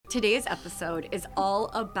Today's episode is all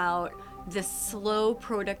about the slow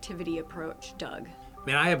productivity approach, Doug.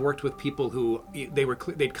 Man, I have worked with people who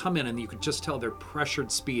they'd come in and you could just tell their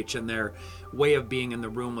pressured speech and their way of being in the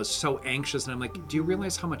room was so anxious. And I'm like, do you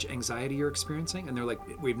realize how much anxiety you're experiencing? And they're like,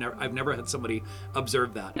 I've never had somebody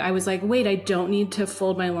observe that. I was like, wait, I don't need to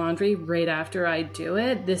fold my laundry right after I do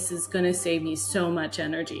it. This is going to save me so much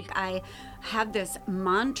energy. I have this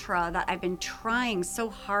mantra that I've been trying so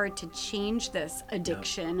hard to change this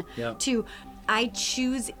addiction to I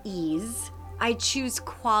choose ease. I choose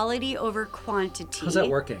quality over quantity. How's that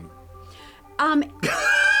working? 50-50.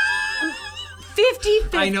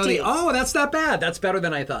 I know that's not bad. That's better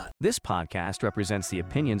than I thought. This podcast represents the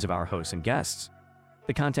opinions of our hosts and guests.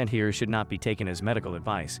 The content here should not be taken as medical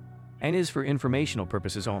advice and is for informational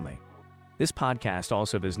purposes only. This podcast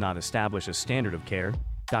also does not establish a standard of care,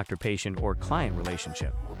 doctor-patient, or client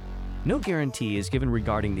relationship. No guarantee is given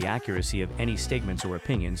regarding the accuracy of any statements or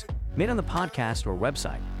opinions made on the podcast or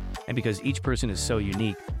website. And because each person is so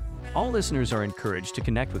unique, all listeners are encouraged to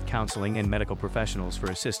connect with counseling and medical professionals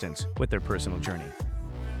for assistance with their personal journey.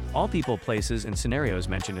 All people, places, and scenarios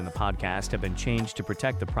mentioned in the podcast have been changed to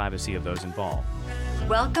protect the privacy of those involved.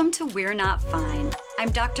 Welcome to We're Not Fine.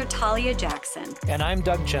 I'm Dr. Talia Jackson. And I'm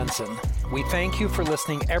Doug Jensen. We thank you for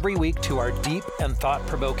listening every week to our deep and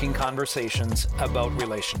thought-provoking conversations about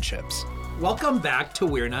relationships. Welcome back to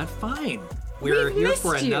We're Not Fine. We're here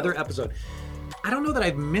for another episode. I don't know that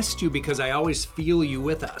I've missed you because I always feel you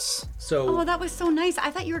with us. Oh, that was so nice. I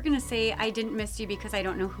thought you were going to say I didn't miss you because I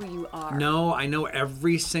don't know who you are. No, I know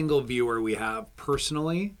every single viewer we have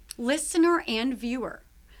personally. Listener and viewer.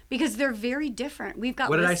 Because they're very different. We've got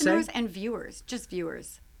listeners and viewers. Just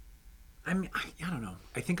viewers. I don't know.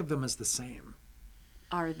 I think of them as the same.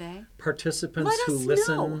 Are they? Participants who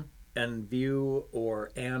listen and view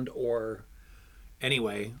or.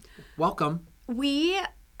 Anyway, welcome. We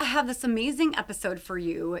have this amazing episode for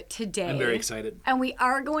you today. I'm very excited. And we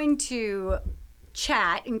are going to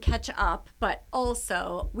chat and catch up, but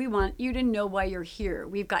also we want you to know why you're here.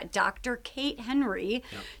 We've got Dr. Kate Henry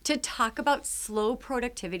to talk about slow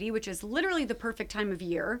productivity, which is literally the perfect time of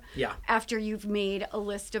year. Yeah. After you've made a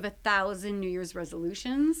list of 1,000 New Year's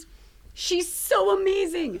resolutions. She's so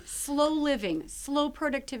amazing. Slow living, slow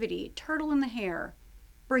productivity, turtle in the hair.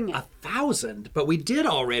 Bring it. 1,000, but we did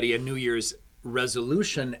already a New Year's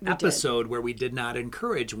resolution episode where we did not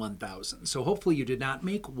encourage 1,000. So hopefully you did not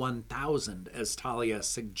make 1,000 as Talia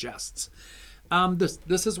suggests.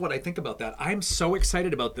 This is what I think about that. I'm so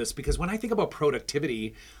excited about this because when I think about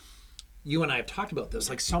productivity, you and I have talked about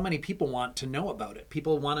this, like so many people want to know about it.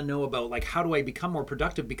 People want to know about like, how do I become more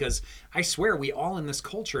productive? Because I swear we all in this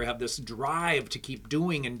culture have this drive to keep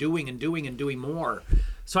doing and doing and doing and doing more.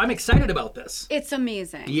 So I'm excited about this. It's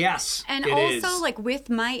amazing. Yes, and it also, is. Like with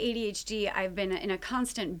my ADHD, I've been in a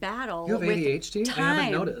constant battle. You have with ADHD? Time. I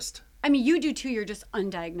haven't noticed. I mean, you do too. You're just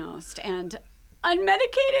undiagnosed and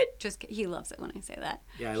unmedicated. He loves it when I say that.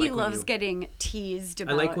 Yeah, he loves getting teased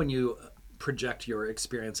about. I like when you project your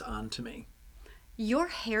experience onto me. Your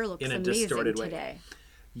hair looks in a amazing distorted today. Way.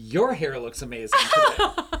 Your hair looks amazing today.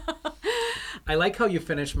 I like how you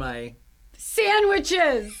finish my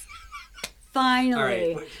sandwiches.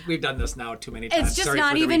 Finally. All right, we've done this now too many times. It's just Sorry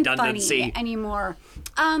not for the even redundancy. funny anymore.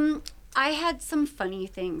 I had some funny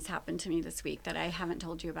things happen to me this week that I haven't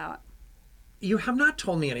told you about. You have not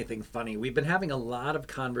told me anything funny. We've been having a lot of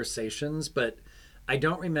conversations, but I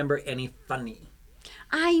don't remember any funny.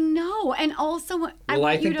 I know. And also,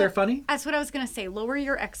 I think they're funny? That's what I was going to say. Lower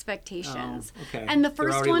your expectations. Oh, okay. And the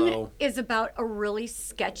first one low. is about a really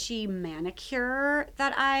sketchy manicure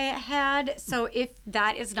that I had. So if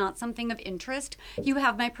that is not something of interest, you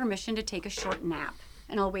have my permission to take a short nap,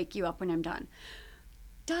 and I'll wake you up when I'm done.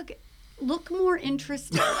 Doug, look more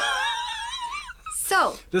interested.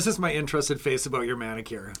 So, this is my interested face about your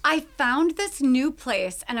manicure. I found this new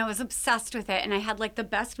place and I was obsessed with it. And I had like the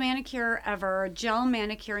best manicure ever, gel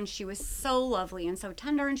manicure, and she was so lovely and so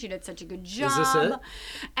tender and she did such a good job. Is this it?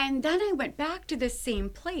 And then I went back to this same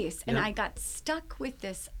place and I got stuck with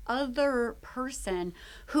this other person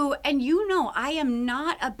who, and you know, I am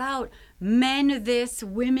not about men this,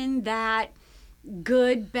 women that,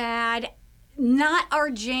 good, bad, not our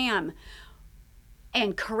jam.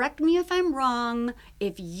 And correct me if I'm wrong,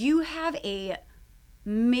 if you have a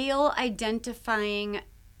male identifying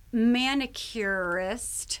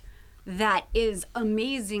manicurist, that is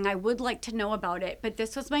amazing. I would like to know about it, but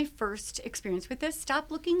this was my first experience with this. Stop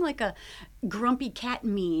looking like a grumpy cat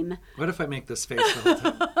meme. What if I make this face the whole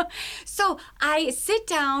time? So I sit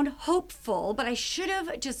down, hopeful, but I should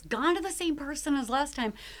have just gone to the same person as last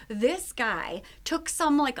time. This guy took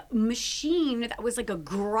some like machine that was like a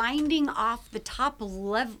grinding off the top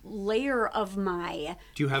layer of my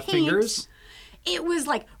Do you have paint. fingers? It was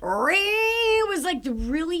like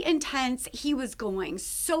really intense. He was going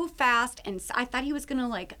so fast, and I thought he was gonna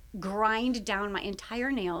like grind down my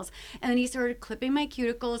entire nails. And then he started clipping my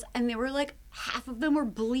cuticles, and they were like half of them were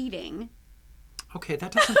bleeding. Okay,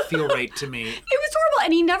 that doesn't feel right to me. It was horrible,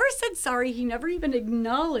 and he never said sorry. He never even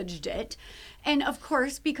acknowledged it. And of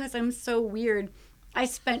course, because I'm so weird, I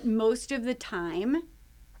spent most of the time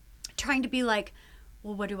trying to be like,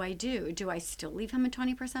 well, what do I do? Do I still leave him a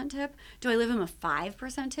 20% tip? Do I leave him a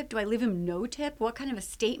 5% tip? Do I leave him no tip? What kind of a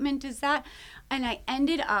statement is that? And I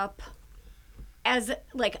ended up as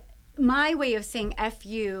like my way of saying F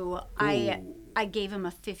you, I gave him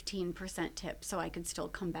a 15% tip so I could still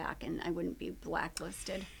come back and I wouldn't be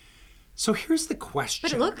blacklisted. So here's the question.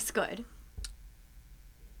 But it looks good.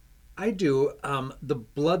 I do. The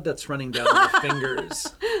blood that's running down my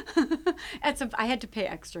fingers. I had to pay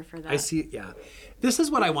extra for that. I see. Yeah. This is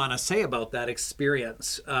what I want to say about that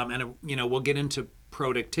experience. And, we'll get into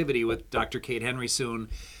productivity with Dr. Kate Henry soon.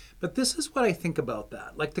 But this is what I think about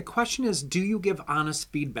that. Like, the question is, do you give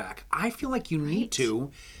honest feedback? I feel like you need to.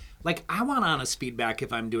 Like, I want honest feedback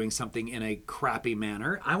if I'm doing something in a crappy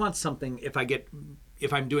manner. I want something if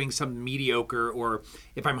I'm doing something mediocre or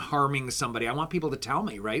if I'm harming somebody. I want people to tell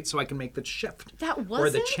me, right? So I can make the shift. That wasn't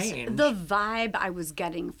or the change. The vibe I was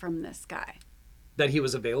getting from this guy. That he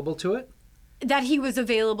was available to it? That he was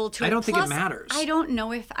available to it. I don't think it Plus, matters. I don't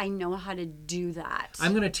know if I know how to do that.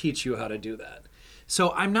 I'm going to teach you how to do that.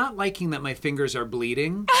 So I'm not liking that my fingers are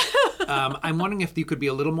bleeding. I'm wondering if you could be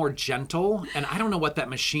a little more gentle. And I don't know what that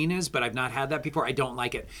machine is, but I've not had that before. I don't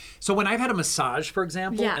like it. So when I've had a massage, for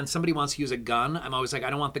example, and somebody wants to use a gun, I'm always like, I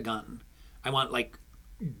don't want the gun. I want like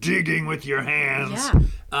digging with your hands.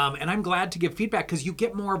 Yeah. And I'm glad to give feedback because you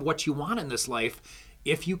get more of what you want in this life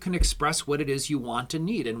if you can express what it is you want and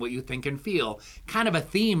need and what you think and feel. Kind of a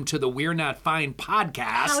theme to the We're Not Fine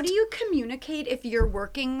podcast. How do you communicate if you're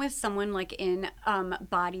working with someone like in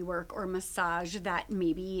body work or massage that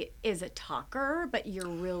maybe is a talker, but you're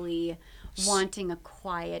really wanting a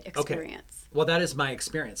quiet experience? Okay. Well, that is my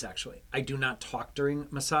experience, actually. I do not talk during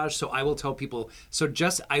massage, so I will tell people.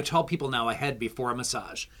 I tell people now ahead before a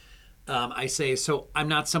massage. I say, so I'm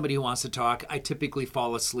not somebody who wants to talk. I typically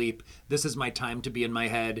fall asleep. This is my time to be in my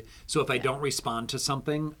head. So if I don't respond to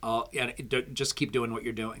something, just keep doing what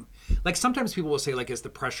you're doing. Like sometimes people will say, like, is the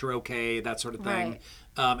pressure okay? That sort of thing. Right.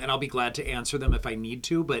 And I'll be glad to answer them if I need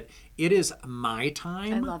to. But it is my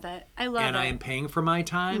time. I love it. And I am paying for my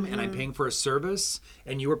time, and I'm paying for a service.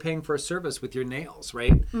 And you are paying for a service with your nails,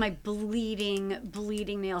 right? My bleeding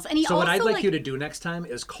nails. And so what I'd like you to do next time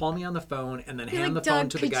is call me on the phone and then hand the phone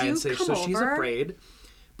to the guy and say, so she's afraid,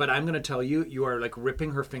 but I'm going to tell you, you are like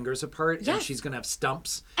ripping her fingers apart and she's going to have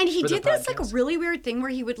stumps. And he did this like a really weird thing where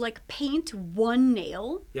he would like paint one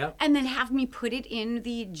nail and then have me put it in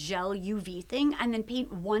the gel UV thing and then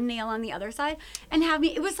paint one nail on the other side and have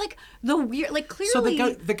me, it was like the weird, like clearly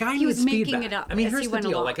so the guy he was needs making feedback. it up. I mean, as here's he the went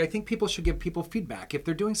deal. along. Like, I think people should give people feedback. If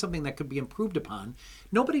they're doing something that could be improved upon,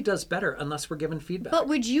 nobody does better unless we're given feedback. But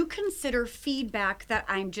would you consider feedback that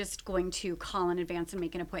I'm just going to call in advance and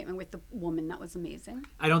make an appointment with the woman that was amazing?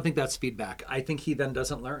 I don't think that's feedback. I think he then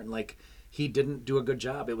doesn't learn. Like, he didn't do a good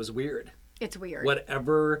job. It was weird. It's weird.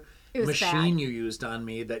 Whatever machine bad. you used on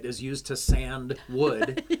me that is used to sand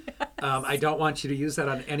wood, I don't want you to use that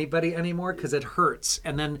on anybody anymore because it hurts.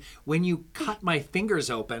 And then when you cut my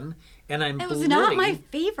fingers open and I'm bleeding. It was not my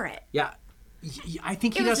favorite. Yeah. I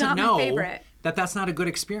think he It was doesn't not my know favorite. that that's not a good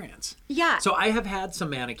experience. Yeah. So I have had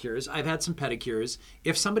some manicures. I've had some pedicures.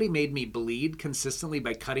 If somebody made me bleed consistently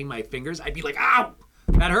by cutting my fingers, I'd be like, ow,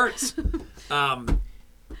 that hurts.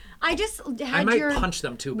 I just had I might your punch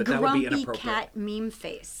them too, but that would be grumpy inappropriate. cat meme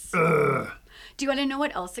face. Do you want to know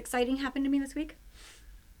what else exciting happened to me this week?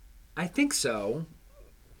 I think so.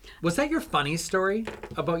 Was that your funny story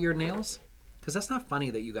about your nails? Because that's not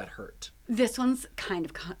funny that you got hurt. This one's kind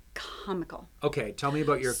of comical. Okay, tell me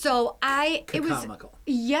about your it was comical.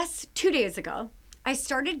 Yes, 2 days ago, I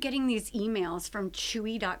started getting these emails from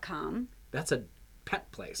Chewy.com. That's a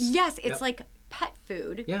pet place. Yes, it's like pet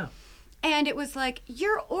food. Yeah. And it was like,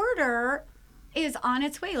 your order is on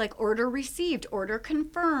its way. Like, order received, order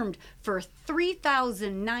confirmed for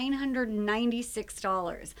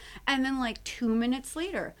 $3,996. And then like 2 minutes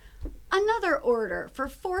later, Another order for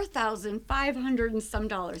 $4,500 and some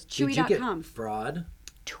dollars. Did you Chewy.com. get fraud?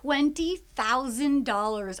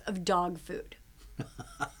 $20,000 of dog food.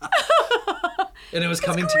 And it was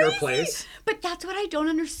coming to your place? But that's what I don't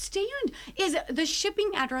understand is the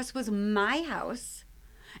shipping address was my house.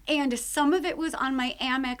 And some of it was on my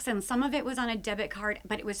Amex and some of it was on a debit card,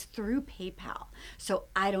 but it was through PayPal. So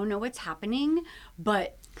I don't know what's happening,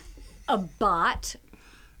 but a bot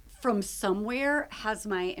from somewhere has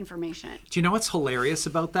my information. Do you know what's hilarious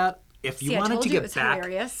about that? If you See, I wanted told to you it get was back,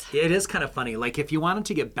 hilarious. it is kind of funny. Like if you wanted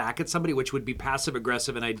to get back at somebody, which would be passive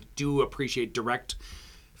aggressive, and I do appreciate direct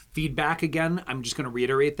feedback again. I'm just going to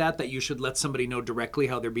reiterate that you should let somebody know directly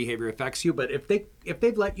how their behavior affects you. But if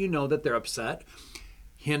they've let you know that they're upset,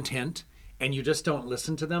 hint, hint, and you just don't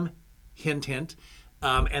listen to them, hint, hint,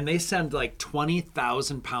 and they send like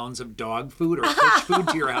 20,000 pounds of dog food or fish food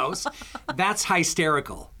to your house, that's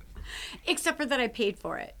hysterical. Except for that I paid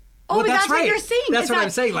for it. Oh, but that's right. what you're saying. That's is what that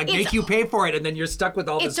I'm saying. Like, it's- make you pay for it, and then you're stuck with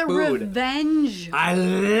all this It's a food. revenge. I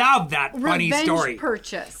love that funny Revenge story.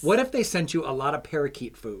 purchase. What if they sent you a lot of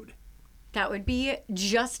parakeet food? That would be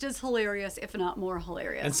just as hilarious, if not more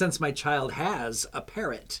hilarious. And since my child has a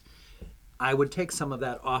parrot, I would take some of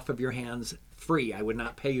that off of your hands free. I would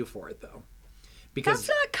not pay you for it, though. Because That's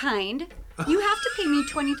not kind. You have to pay me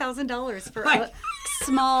 $20,000 for I- a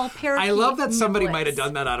small parakeet. I love that somebody might have niblets.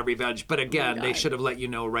 done that out of revenge. But again, they God. should have let you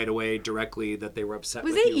know right away directly that they were upset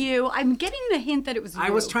Was with it you? I'm getting the hint that it was you. I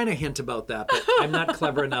was trying to hint about that, but I'm not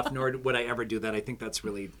clever enough, nor would I ever do that. I think that's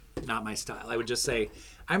really not my style. I would just say,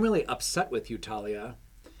 I'm really upset with you, Talia.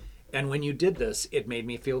 And when you did this, it made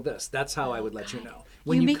me feel this. That's how I would let you know.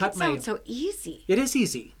 When you make cut it sound so easy. It is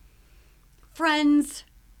easy. Friends,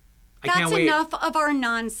 I can't that's wait. enough of our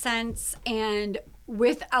nonsense. And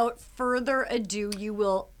without further ado, you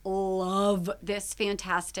will love this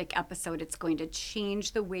fantastic episode. It's going to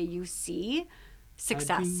change the way you see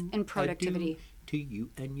success and productivity. To you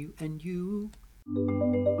and you and you.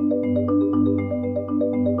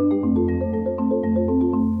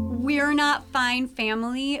 We're Not Fine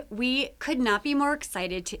family. We could not be more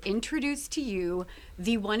excited to introduce to you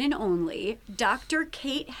the one and only Dr.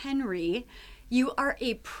 Kate Henry. You are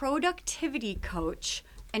a productivity coach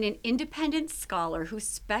and an independent scholar who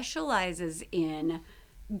specializes in,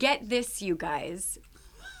 get this, you guys,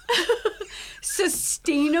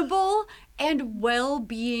 sustainable and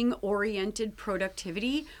well-being oriented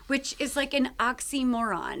productivity, which is like an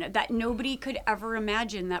oxymoron that nobody could ever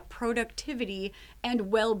imagine that productivity and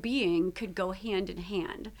well-being could go hand in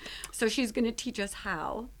hand. So she's going to teach us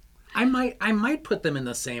how. I might put them in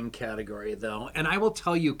the same category, though. And I will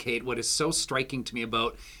tell you, Kate, what is so striking to me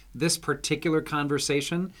about this particular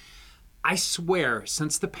conversation, I swear,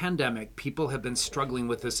 since the pandemic, people have been struggling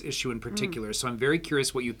with this issue in particular. So I'm very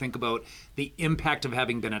curious what you think about the impact of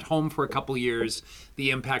having been at home for a couple years,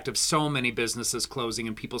 the impact of so many businesses closing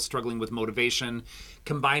and people struggling with motivation,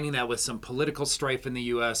 combining that with some political strife in the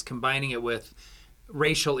U.S., combining it with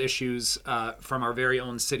racial issues from our very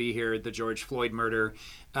own city here, the George Floyd murder.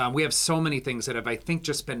 We have so many things that have, I think,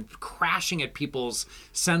 just been crashing at people's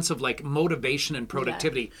sense of like motivation and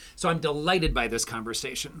productivity. Yeah. So I'm delighted by this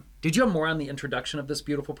conversation. Did you have more on the introduction of this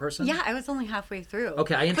beautiful person? Yeah, I was only halfway through.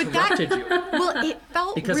 Okay, I interrupted you. Well, it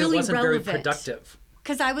felt because really it wasn't relevant. very productive.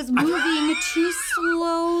 Because I was moving too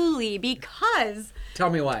slowly because... Tell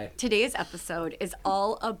me why. Today's episode is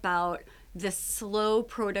all about the slow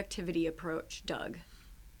productivity approach, Doug.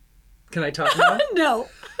 Can I talk now? No.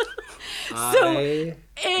 I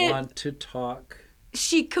want to talk.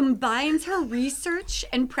 She combines her research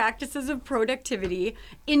and practices of productivity,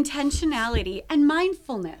 intentionality, and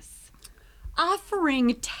mindfulness,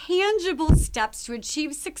 offering tangible steps to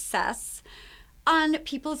achieve success on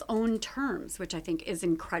people's own terms, which I think is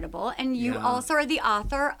incredible. And you also are the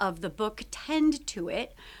author of the book Tend to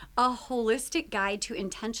It, a holistic guide to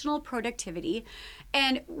intentional productivity.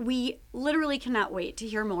 And we literally cannot wait to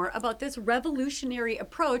hear more about this revolutionary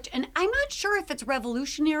approach. And I'm not sure if it's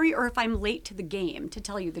revolutionary or if I'm late to the game, to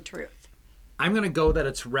tell you the truth. I'm going to go that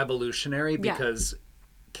it's revolutionary because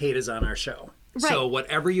Kate is on our show. Right. So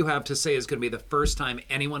whatever you have to say is going to be the first time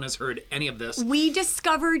anyone has heard any of this. We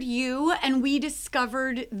discovered you and we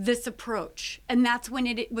discovered this approach. And that's when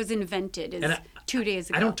it was invented, 2 days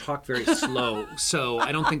ago. I don't talk very slow, so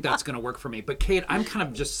I don't think that's going to work for me. But Kate, I'm kind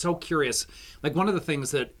of just so curious. Like one of the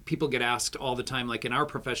things that people get asked all the time, like in our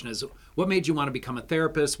profession, is what made you want to become a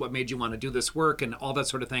therapist? What made you want to do this work and all that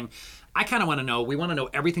sort of thing? I kind of want to know, we want to know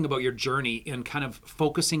everything about your journey in kind of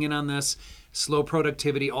focusing in on this, slow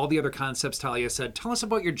productivity, all the other concepts Talia said. Tell us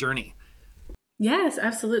about your journey. Yes,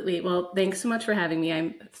 absolutely. Well, thanks so much for having me.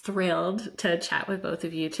 I'm thrilled to chat with both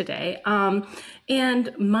of you today.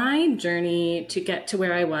 And my journey to get to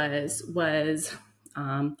where I was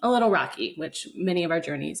a little rocky, which many of our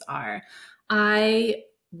journeys are. I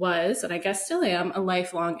was, and I guess still am, a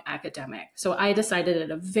lifelong academic. So I decided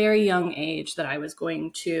at a very young age that I was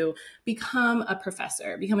going to become a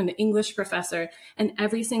professor, become an English professor. And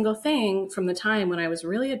every single thing from the time when I was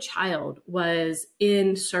really a child was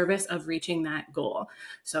in service of reaching that goal.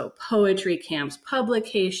 So poetry camps,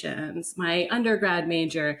 publications, my undergrad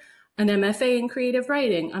major, an MFA in creative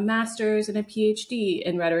writing, a master's and a PhD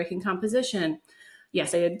in rhetoric and composition.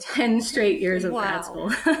 Yes, I had 10 straight years of grad school.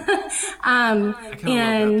 I kind of love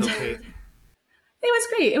that, though, Kate. It was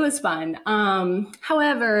great. It was fun.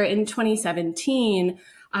 However, in 2017,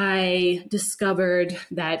 I discovered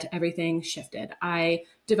that everything shifted. I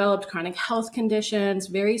developed chronic health conditions,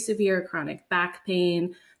 very severe chronic back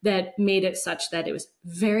pain that made it such that it was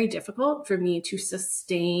very difficult for me to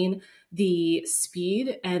sustain the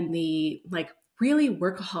speed and the really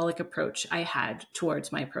workaholic approach I had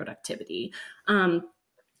towards my productivity. And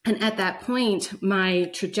at that point, my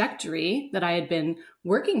trajectory that I had been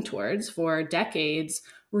working towards for decades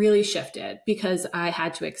really shifted because I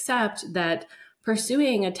had to accept that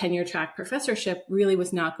pursuing a tenure track professorship really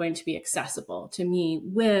was not going to be accessible to me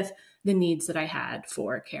with the needs that I had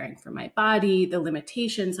for caring for my body, the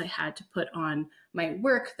limitations I had to put on my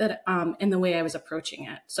work and the way I was approaching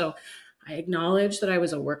it. So I acknowledged that I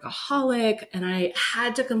was a workaholic and I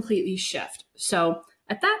had to completely shift. So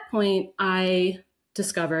at that point, I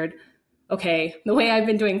discovered, okay, the way I've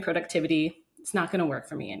been doing productivity, it's not going to work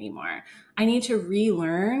for me anymore. I need to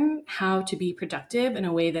relearn how to be productive in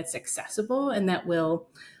a way that's accessible and that will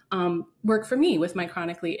work for me with my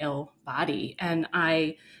chronically ill body. And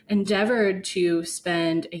I endeavored to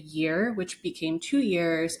spend a year, which became 2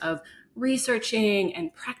 years, of researching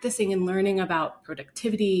and practicing and learning about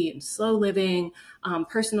productivity and slow living,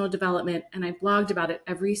 personal development. And I blogged about it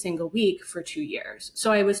every single week for 2 years.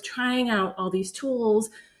 So I was trying out all these tools,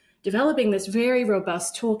 developing this very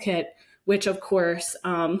robust toolkit, which of course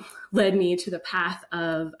led me to the path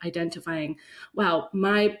of identifying, wow,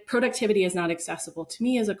 my productivity is not accessible to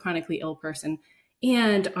me as a chronically ill person.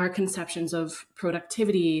 And our conceptions of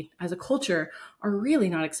productivity as a culture are really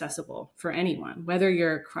not accessible for anyone, whether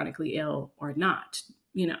you're chronically ill or not.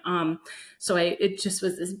 So it just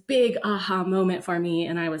was this big aha moment for me.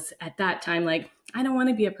 And I was at that time like, I don't want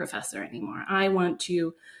to be a professor anymore. I want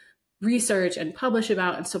to research and publish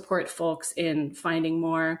about and support folks in finding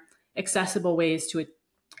more accessible ways to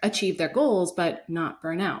achieve their goals, but not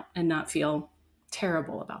burn out and not feel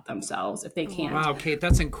terrible about themselves if they can't. Wow, Kate,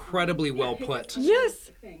 that's incredibly well put.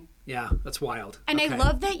 Yes. Yeah, that's wild. And okay. I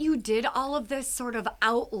love that you did all of this sort of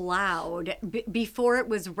out loud before it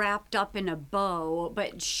was wrapped up in a bow,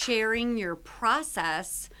 but sharing your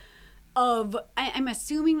process of, I'm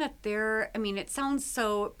assuming that it sounds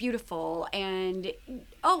so beautiful and,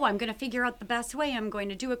 I'm going to figure out the best way. I'm going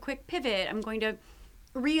to do a quick pivot. I'm going to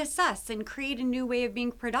reassess and create a new way of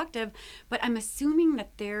being productive. But I'm assuming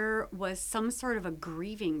that there was some sort of a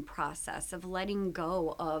grieving process of letting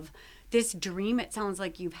go of this dream it sounds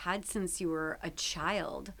like you've had since you were a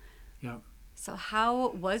child. Yeah. So how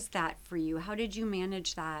was that for you? How did you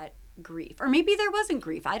manage that grief? Or maybe there wasn't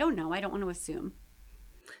grief. I don't know. I don't want to assume.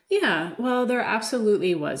 Yeah, well, there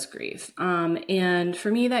absolutely was grief. And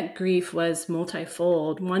for me, that grief was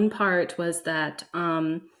multifold. One part was that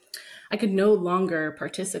I could no longer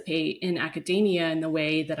participate in academia in the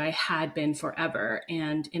way that I had been forever.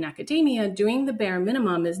 And in academia, doing the bare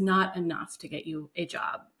minimum is not enough to get you a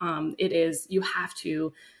job. You have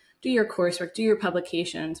to do your coursework, do your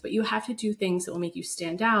publications, but you have to do things that will make you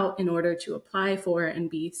stand out in order to apply for and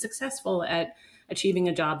be successful at achieving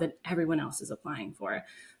a job that everyone else is applying for.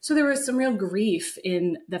 So there was some real grief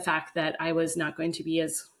in the fact that I was not going to be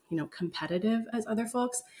as competitive as other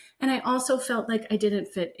folks. And I also felt like I didn't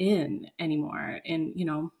fit in anymore. And,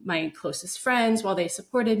 my closest friends, while they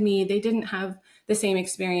supported me, they didn't have the same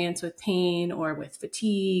experience with pain or with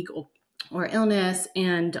fatigue or illness.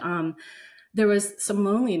 And there was some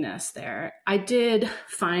loneliness there. I did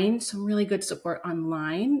find some really good support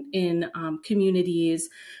online in communities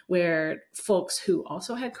where folks who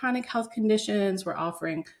also had chronic health conditions were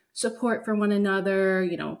offering support for one another,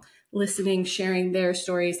 listening, sharing their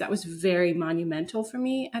stories. That was very monumental for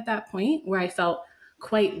me at that point, where I felt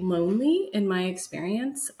quite lonely in my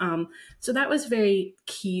experience. So that was very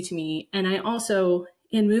key to me. And I also,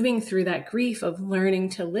 in moving through that grief of learning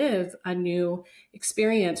to live a new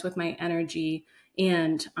experience with my energy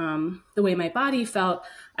and the way my body felt,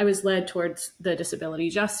 I was led towards the disability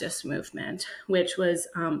justice movement, which was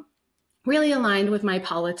really aligned with my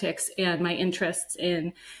politics and my interests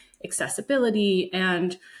in accessibility.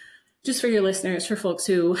 And just for your listeners, for folks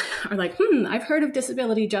who are like, I've heard of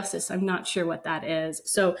disability justice, I'm not sure what that is.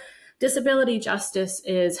 So disability justice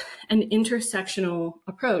is an intersectional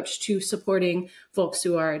approach to supporting folks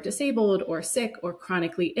who are disabled or sick or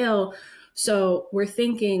chronically ill. So we're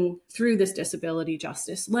thinking through this disability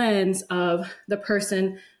justice lens of the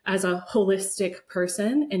person as a holistic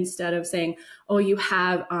person, instead of saying, oh, you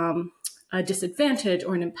have a disadvantage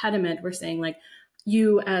or an impediment. We're saying, like,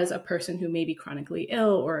 you as a person who may be chronically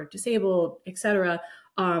ill or disabled, et cetera,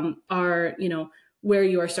 are, where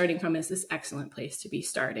you are starting from is this excellent place to be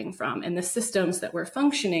starting from. And the systems that we're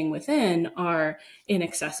functioning within are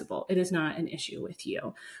inaccessible. It is not an issue with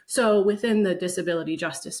you. So within the disability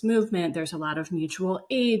justice movement, there's a lot of mutual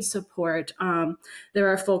aid support. There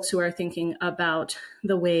are folks who are thinking about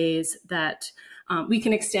the ways that we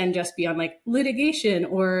can extend just beyond like litigation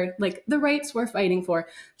or like the rights we're fighting for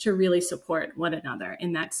to really support one another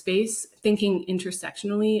in that space, thinking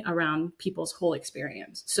intersectionally around people's whole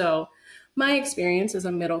experience. So my experience as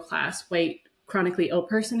a middle-class white chronically ill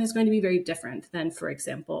person is going to be very different than, for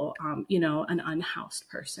example, an unhoused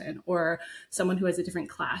person or someone who has a different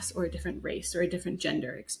class or a different race or a different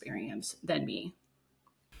gender experience than me.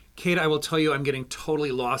 Kate, I will tell you, I'm getting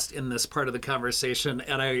totally lost in this part of the conversation,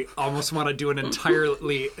 and I almost want to do an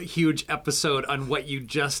entirely huge episode on what you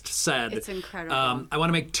just said. It's incredible. I want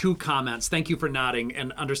to make 2 comments. Thank you for nodding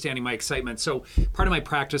and understanding my excitement. So part of my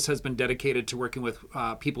practice has been dedicated to working with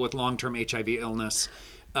people with long-term HIV illness.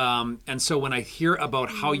 And so when I hear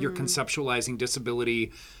about how you're conceptualizing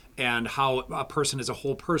disability and how a person is a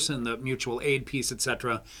whole person, the mutual aid piece, et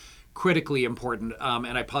cetera, critically important.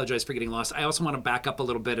 And I apologize for getting lost. I also want to back up a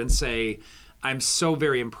little bit and say, I'm so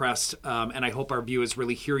very impressed. And I hope our viewers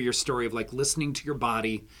really hear your story of like listening to your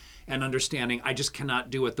body and understanding I just cannot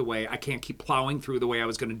do it the way I can't keep plowing through the way I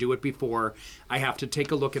was going to do it before. I have to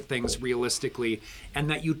take a look at things realistically, and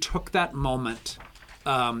that you took that moment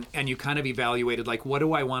and you kind of evaluated like, what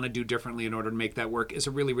do I want to do differently in order to make that work is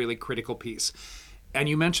a really, really critical piece. And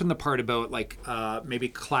you mentioned the part about like maybe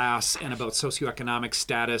class and about socioeconomic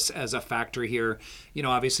status as a factor here.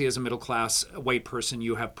 Obviously as a middle class white person,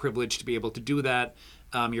 you have privilege to be able to do that.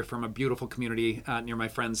 You're from a beautiful community near my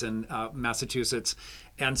friends in Massachusetts.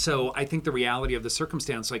 And so I think the reality of the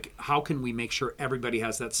circumstance, like how can we make sure everybody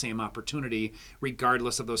has that same opportunity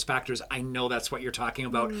regardless of those factors? I know that's what you're talking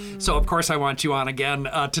about. So of course I want you on again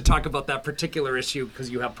to talk about that particular issue because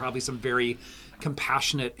you have probably some very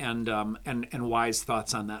compassionate and wise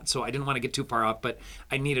thoughts on that. So I didn't want to get too far off, but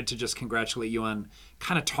I needed to just congratulate you on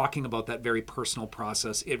kind of talking about that very personal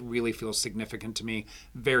process. It really feels significant to me,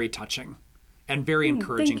 very touching, and very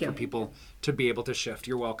encouraging for people to be able to shift.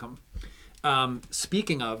 You're welcome.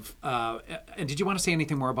 Speaking of, and did you want to say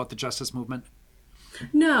anything more about the justice movement?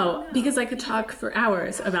 No, because I could talk for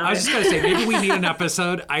hours about it. I was just going to say, maybe we need an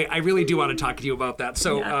episode. I really do want to talk to you about that.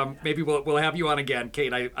 So maybe we'll have you on again,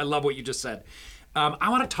 Kate. I love what you just said. I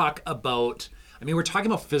want to talk about, we're talking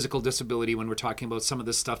about physical disability when we're talking about some of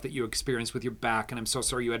the stuff that you experienced with your back, and I'm so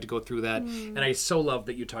sorry you had to go through that. And I so love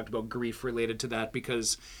that you talked about grief related to that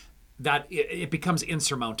because that it becomes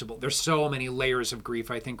insurmountable. There's so many layers of grief,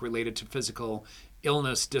 I think, related to physical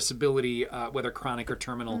illness, disability, whether chronic or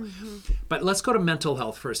terminal. But let's go to mental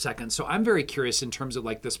health for a second. So I'm very curious in terms of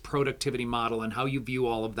like this productivity model and how you view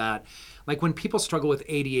all of that. Like when people struggle with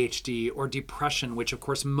ADHD or depression, which of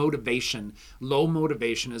course low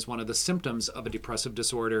motivation is one of the symptoms of a depressive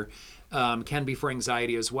disorder, can be for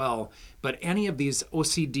anxiety as well. But any of these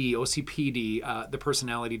OCD, OCPD, the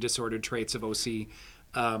personality disorder traits of OC,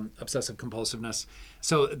 obsessive compulsiveness.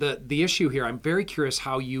 So the issue here, I'm very curious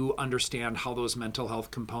how you understand how those mental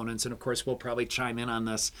health components, and of course we'll probably chime in on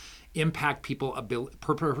this, impact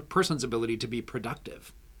person's ability to be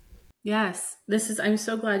productive. Yes, I'm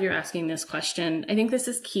so glad you're asking this question. I think this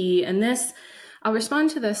is key. And I'll respond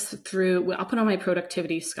to this I'll put on my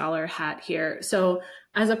productivity scholar hat here. So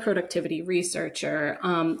as a productivity researcher,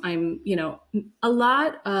 I'm, a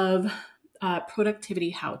lot of productivity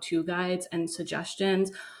how-to guides and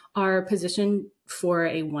suggestions are positioned for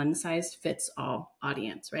a one-size-fits-all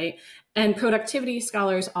audience, right? And productivity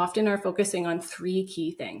scholars often are focusing on 3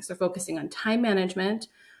 key things. They're focusing on time management,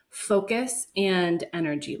 focus, and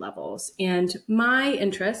energy levels. And my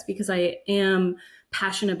interest, because I am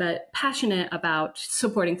passionate about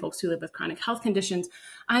supporting folks who live with chronic health conditions,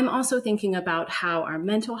 I'm also thinking about how our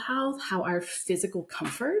mental health, how our physical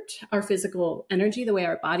comfort, our physical energy, the way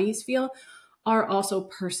our bodies feel, are also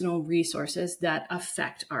personal resources that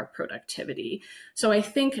affect our productivity. So I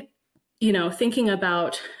think thinking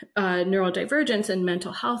about neurodivergence and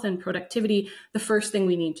mental health and productivity, the first thing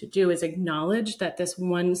we need to do is acknowledge that this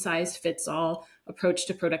one size fits all approach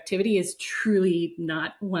to productivity is truly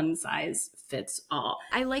not one size fits all.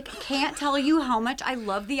 I can't tell you how much I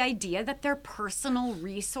love the idea that they're personal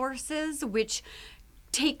resources, which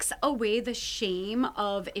takes away the shame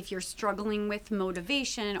of if you're struggling with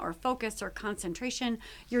motivation or focus or concentration,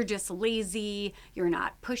 you're just lazy, you're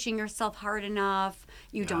not pushing yourself hard enough,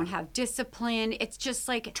 you don't have discipline. It's just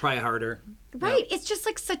like try harder. Right. It's just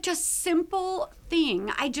like such a simple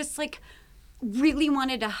thing. I just really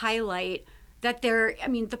wanted to highlight that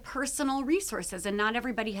the personal resources, and not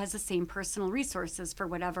everybody has the same personal resources for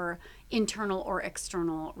whatever internal or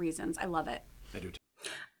external reasons. I love it. I do too.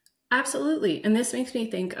 Absolutely. And this makes me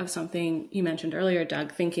think of something you mentioned earlier,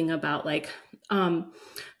 Doug, thinking about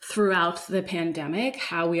throughout the pandemic,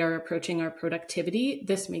 how we are approaching our productivity.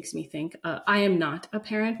 This makes me think, I am not a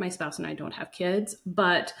parent. My spouse and I don't have kids,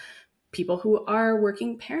 but people who are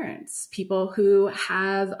working parents, people who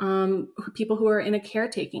have, people who are in a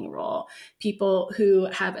caretaking role, people who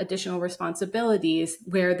have additional responsibilities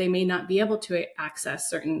where they may not be able to access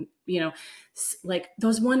certain, like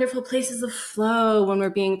those wonderful places of flow when we're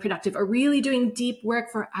being productive, or really doing deep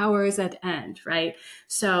work for hours at end, right?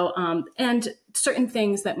 So, and certain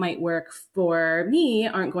things that might work for me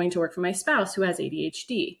aren't going to work for my spouse who has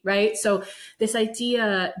ADHD, right? So this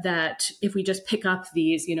idea that if we just pick up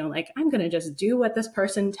these, I'm going to just do what this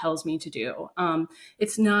person tells me to do.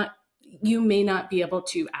 It's not, you may not be able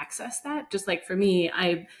to access that. Just like for me,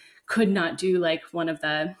 I could not do one of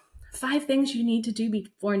the 5 things you need to do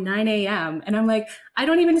before 9 a.m. And I'm like, I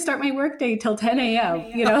don't even start my workday till 10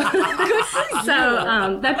 a.m.,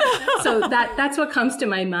 So that's what comes to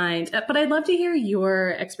my mind. But I'd love to hear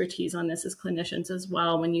your expertise on this as clinicians as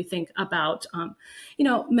well, when you think about,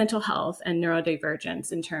 mental health and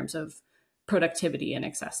neurodivergence in terms of productivity and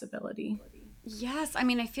accessibility. Yes.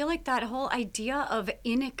 I feel like that whole idea of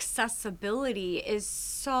inaccessibility is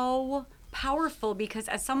so powerful, because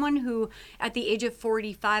as someone who at the age of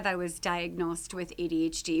 45 I was diagnosed with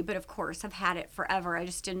ADHD, but of course I've had it forever. I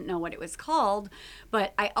just didn't know what it was called.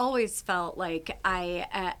 But I always felt like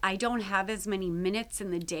I don't have as many minutes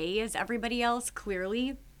in the day as everybody else,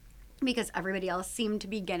 clearly, because everybody else seemed to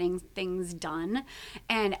be getting things done.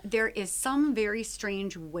 And there is some very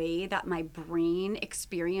strange way that my brain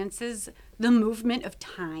experiences the movement of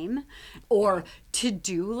time or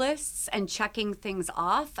to-do lists and checking things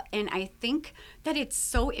off. And I think that it's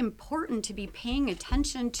so important to be paying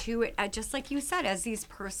attention to it, just like you said, as these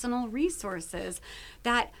personal resources,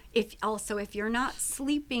 that if you're not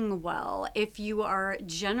sleeping well, if you are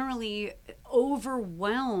generally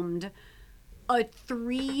overwhelmed, a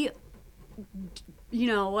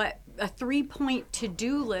 3-point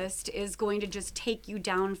to-do list is going to just take you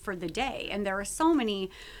down for the day. And there are so many,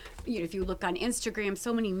 if you look on Instagram,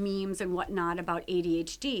 so many memes and whatnot about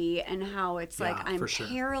ADHD and how it's I'm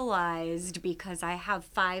paralyzed because I have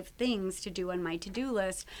 5 things to do on my to-do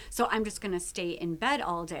list, so I'm just going to stay in bed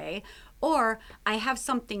all day. Or I have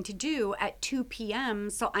something to do at 2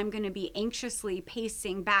 p.m., so I'm going to be anxiously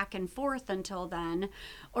pacing back and forth until then.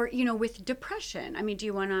 Or, with depression. Do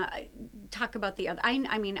you want to talk about the other?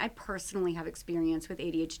 I personally have experience with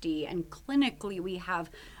ADHD, and clinically we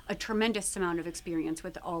have a tremendous amount of experience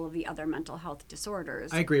with all of the other mental health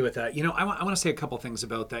disorders. I agree with that. I want to say a couple things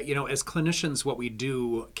about that. As clinicians, what we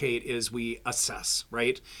do, Kate, is we assess,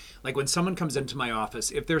 right? Like when someone comes into my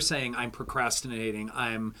office, if they're saying I'm procrastinating,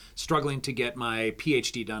 I'm struggling to get my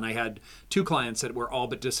PhD done. I had 2 clients that were all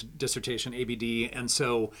but dissertation ABD. And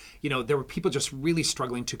so, there were people just really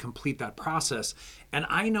struggling to complete that process. And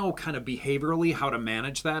I know kind of behaviorally how to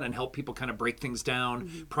manage that and help people kind of break things down,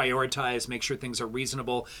 prioritize, make sure things are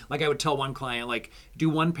reasonable. Like I would tell one client, do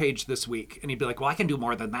 1 page this week. And he'd be like, well, I can do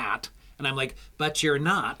more than that. And I'm like, but you're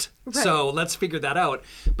not. Right. So let's figure that out.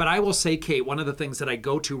 But I will say, Kate, one of the things that I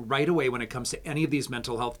go to right away when it comes to any of these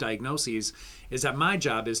mental health diagnoses is that my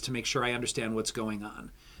job is to make sure I understand what's going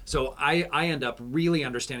on. So I end up really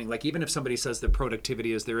understanding, even if somebody says that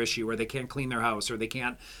productivity is their issue, or they can't clean their house, or they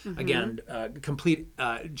can't, complete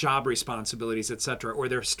job responsibilities, et cetera, or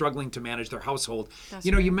they're struggling to manage their household. That's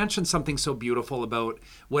right. You mentioned something so beautiful about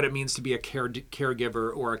what it means to be a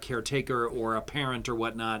caregiver or a caretaker or a parent or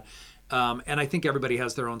whatnot. And I think everybody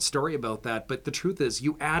has their own story about that. But the truth is,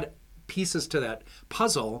 you add pieces to that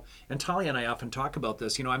puzzle, and Talia and I often talk about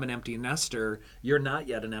this. I'm an empty nester. You're not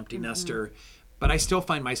yet an empty nester. but I still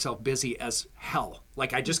find myself busy as hell.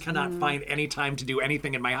 Like I just cannot find any time to do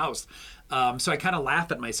anything in my house. So I kind of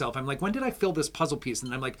laugh at myself. I'm like, when did I fill this puzzle piece?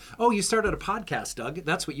 And I'm like, oh, you started a podcast, Doug.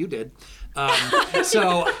 That's what you did.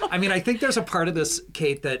 So, I mean, I think there's a part of this,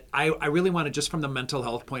 Kate, that I really want to, just from the mental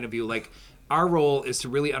health point of view, like our role is to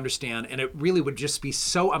really understand, and it really would just be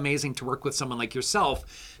so amazing to work with someone like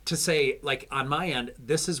yourself to say, like, on my end,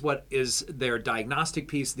 this is what is their diagnostic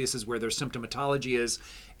piece, this is where their symptomatology is,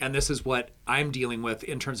 and this is what I'm dealing with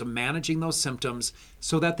in terms of managing those symptoms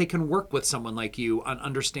so that they can work with someone like you on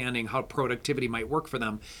understanding how productivity might work for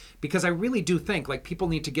them. Because I really do think, like, people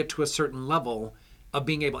need to get to a certain level of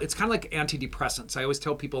being able, it's kind of like antidepressants. I always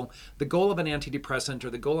tell people the goal of an antidepressant or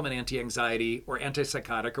the goal of an anti-anxiety or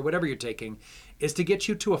antipsychotic or whatever you're taking is to get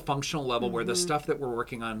you to a functional level where the stuff that we're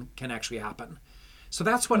working on can actually happen. So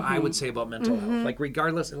that's what I would say about mental health. Like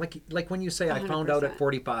regardless, like when you say 100%. I found out at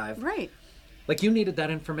 45. Right. Like you needed that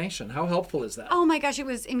information. How helpful is that? Oh my gosh, it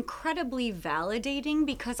was incredibly validating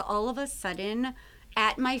because all of a sudden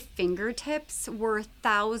at my fingertips were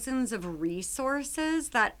thousands of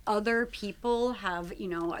resources that other people have, you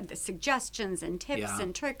know, the suggestions and tips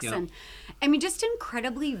and tricks. And I mean, just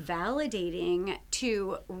incredibly validating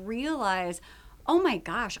to realize, oh my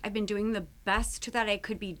gosh, I've been doing the best that I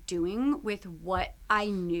could be doing with what I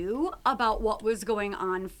knew about what was going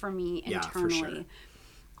on for me internally.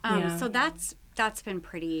 For sure. So that's been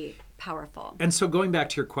pretty powerful. And so going back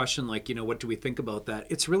to your question, like, you know, what do we think about that?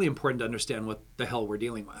 It's really important to understand what the hell we're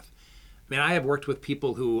dealing with. I mean, I have worked with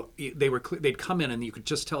people who they'd come in and you could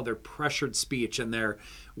just tell their pressured speech and their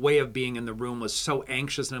way of being in the room was so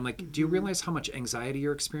anxious. And I'm like, do you realize how much anxiety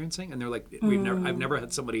you're experiencing? And they're like, I've never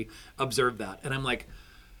had somebody observe that. And I'm like,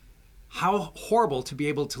 how horrible to be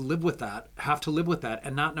able to live with that, have to live with that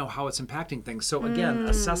and not know how it's impacting things. So again,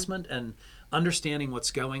 assessment and understanding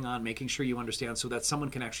what's going on, making sure you understand so that someone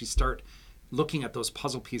can actually start looking at those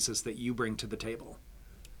puzzle pieces that you bring to the table.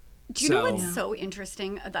 Do you know what's so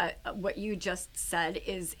interesting that what you just said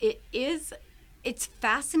is it's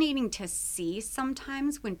fascinating to see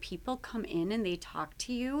sometimes when people come in and they talk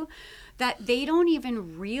to you that they don't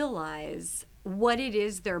even realize what it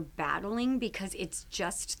is they're battling because it's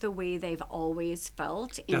just the way they've always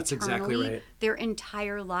felt That's internally exactly right. their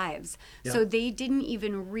entire lives. Yeah. So they didn't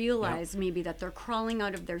even realize maybe that they're crawling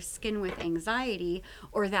out of their skin with anxiety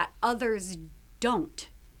or that others don't.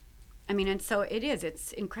 I mean, and so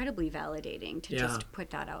it's incredibly validating to just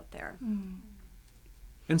put that out there.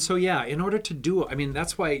 And so, in order to do, I mean,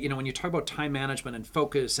 that's why, you know, when you talk about time management and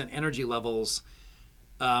focus and energy levels,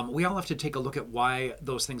 we all have to take a look at why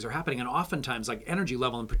those things are happening. And oftentimes, like energy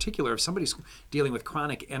level in particular, if somebody's dealing with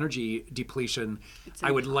chronic energy depletion,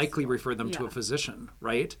 I would likely refer them to a physician,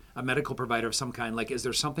 right? A medical provider of some kind. Like, is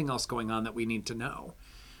there something else going on that we need to know?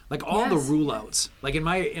 Like all the rule outs, like in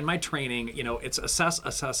my training, you know, it's assess,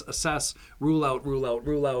 rule out.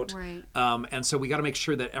 Right. And so we got to make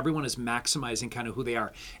sure that everyone is maximizing kind of who they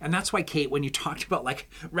are. And that's why, Kate, when you talked about like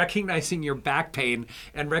recognizing your back pain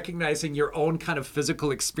and recognizing your own kind of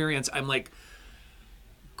physical experience, I'm like,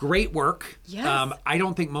 great work. Yes. I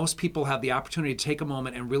don't think most people have the opportunity to take a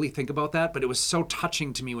moment and really think about that, but it was so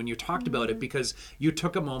touching to me when you talked about it because you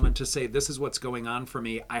took a moment to say, this is what's going on for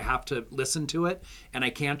me. I have to listen to it and I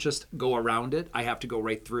can't just go around it. I have to go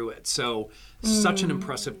right through it. So such an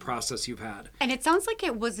impressive process you've had. And it sounds like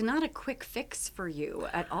it was not a quick fix for you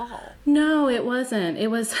at all. No, it wasn't. It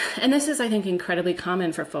was, and this is, I think, incredibly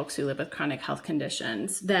common for folks who live with chronic health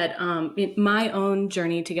conditions, that my own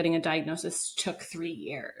journey to getting a diagnosis took 3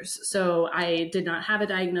 years. So I did not have a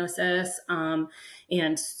diagnosis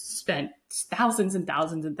and spent thousands and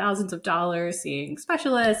thousands and thousands of dollars seeing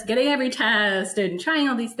specialists, getting every test and trying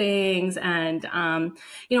all these things. And,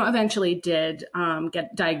 eventually did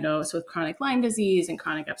get diagnosed with chronic Lyme disease and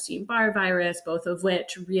chronic Epstein-Barr virus, both of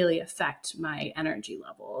which really affect my energy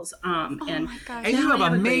levels. My gosh. And you have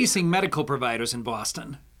amazing medical providers in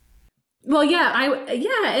Boston. Well,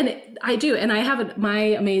 I do. And I have my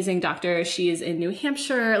amazing doctor. She's in New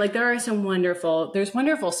Hampshire. Like there's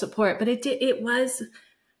wonderful support, but it was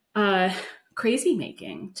crazy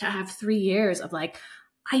making to have 3 years of like,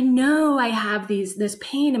 I know I have this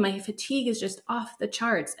pain and my fatigue is just off the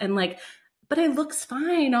charts. And like, but it looks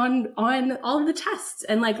fine on all of the tests.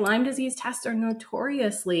 And like Lyme disease tests are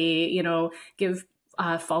notoriously, give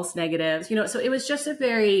false negatives, so it was just a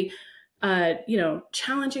very,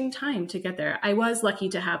 challenging time to get there. I was lucky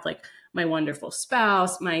to have like my wonderful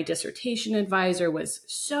spouse. My dissertation advisor was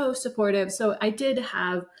so supportive. So I did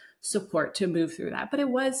have support to move through that, but it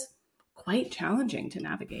was quite challenging to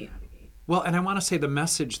navigate. Well, and I want to say the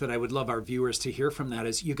message that I would love our viewers to hear from that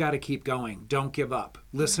is you got to keep going. Don't give up.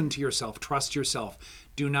 Listen to yourself. Trust yourself.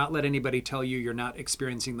 Do not let anybody tell you you're not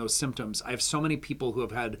experiencing those symptoms. I have so many people who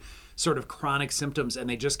have had sort of chronic symptoms and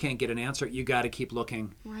they just can't get an answer. You got to keep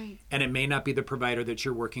looking. Right. And it may not be the provider that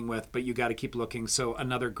you're working with, but you got to keep looking. So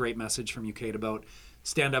another great message from you, Kate, about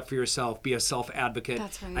stand up for yourself, be a self-advocate.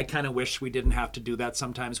 That's right. I kind of wish we didn't have to do that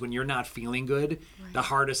sometimes. When you're not feeling good, the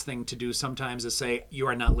hardest thing to do sometimes is say, you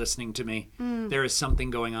are not listening to me. There is something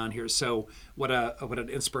going on here. So what an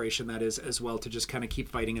inspiration that is as well, to just kind of keep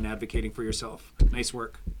fighting and advocating for yourself. Nice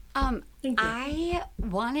work. I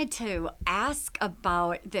wanted to ask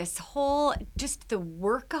about this whole, just the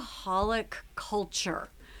workaholic culture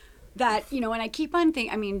that, you know, and I keep on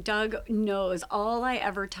thinking, I mean, Doug knows all I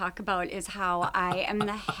ever talk about is how I am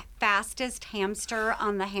the fastest hamster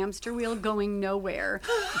on the hamster wheel going nowhere,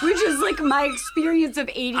 which is like my experience of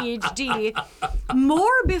ADHD,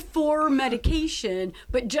 more before medication.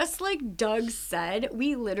 But just like Doug said,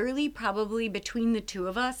 we literally probably between the two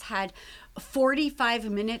of us had 45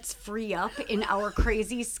 minutes free up in our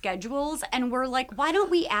crazy schedules. And we're like, why don't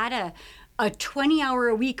we add a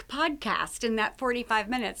 20-hour-a-week podcast in that 45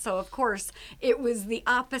 minutes? So, of course, it was the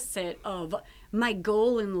opposite of my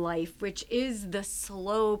goal in life, which is the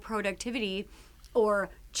slow productivity or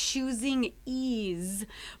choosing ease.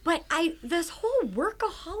 But this whole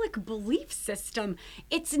workaholic belief system,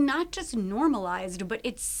 it's not just normalized, but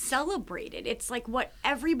it's celebrated. It's like what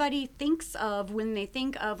everybody thinks of when they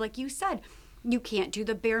think of, like you said, you can't do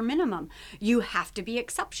the bare minimum. You have to be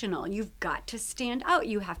exceptional. You've got to stand out.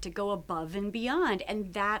 You have to go above and beyond.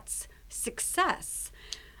 And that's success.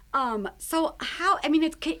 So how, I mean,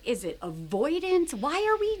 is it avoidance? Why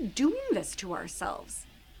are we doing this to ourselves?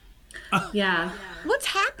 Yeah. What's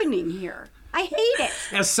happening here? I hate it.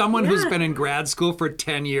 As someone who's been in grad school for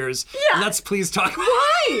 10 years, let's please talk about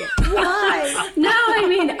Why? No, I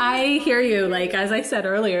mean, I hear you. Like, as I said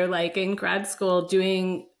earlier, like in grad school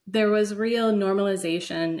there was real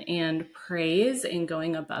normalization and praise in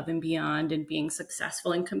going above and beyond and being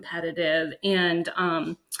successful and competitive. And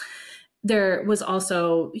there was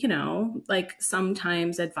also, you know, like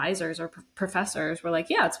sometimes advisors or professors were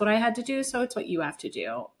like, yeah, it's what I had to do, so it's what you have to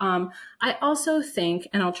do. I also think,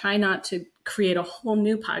 and I'll try not to create a whole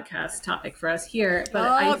new podcast topic for us here,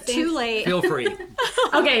 but I think too late. Feel free.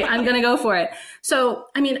 Okay, I'm going to go for it. So,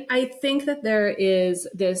 I mean, I think that there is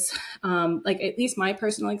this, like at least my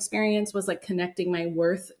personal experience was like connecting my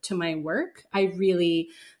worth to my work. I really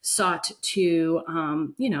sought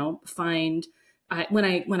to, you know, find when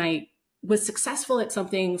I was successful at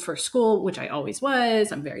something for school, which I always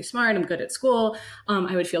was, I'm very smart, I'm good at school,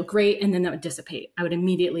 I would feel great, and then that would dissipate. I would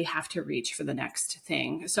immediately have to reach for the next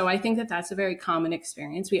thing. So I think that that's a very common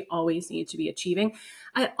experience. We always need to be achieving.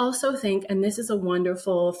 I also think, and this is a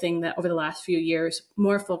wonderful thing that over the last few years,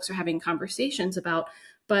 more folks are having conversations about,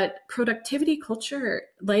 but productivity culture,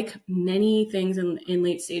 like many things in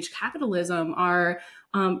late stage capitalism, are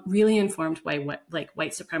really informed by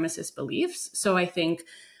white supremacist beliefs. So I think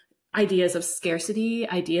ideas of scarcity,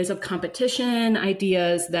 ideas of competition,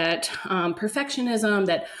 ideas that perfectionism,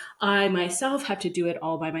 that I myself have to do it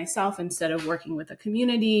all by myself instead of working with a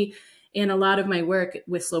community. And a lot of my work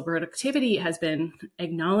with slow productivity has been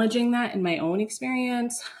acknowledging that in my own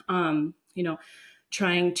experience, you know,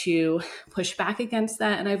 trying to push back against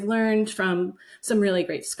that. And I've learned from some really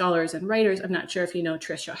great scholars and writers. I'm not sure if you know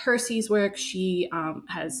Tricia Hersey's work. She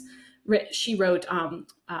wrote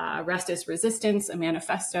Rest is Resistance, a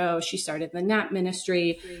manifesto. She started the NAP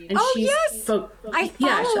ministry. And I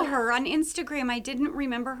follow her on Instagram. I didn't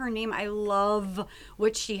remember her name. I love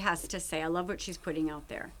what she has to say. I love what she's putting out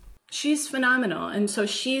there. She's phenomenal. And so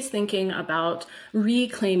she's thinking about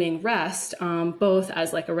reclaiming rest, both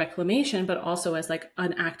as like a reclamation, but also as like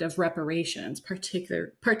an act of reparations,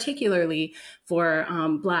 particularly for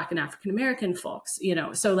Black and African-American folks, you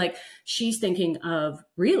know. So like she's thinking of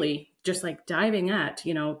really just like diving at,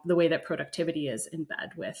 you know, the way that productivity is in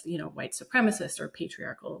bed with, you know, white supremacist or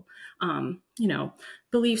patriarchal, you know,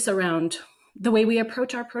 beliefs around the way we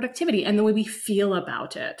approach our productivity and the way we feel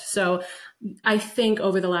about it. So I think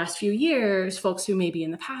over the last few years, folks who maybe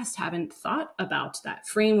in the past haven't thought about that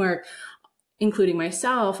framework, including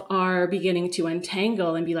myself, are beginning to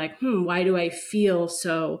untangle and be like, why do I feel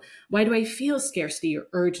scarcity or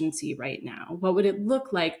urgency right now? What would it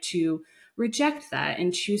look like to reject that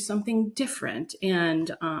and choose something different?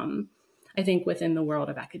 And I think within the world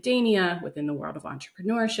of academia, within the world of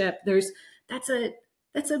entrepreneurship, that's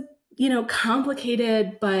a you know,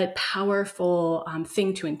 complicated but powerful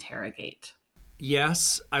thing to interrogate.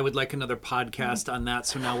 Yes, I would like another podcast on that.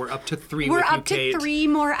 So now we're up to 3 We're with you, up to Kate. 3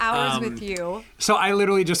 more hours with you. So I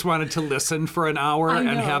literally just wanted to listen for an hour and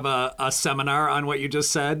have a seminar on what you just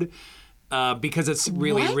said. because it's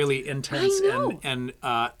really, What? really intense I know.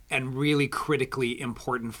 and really critically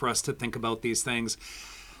important for us to think about these things.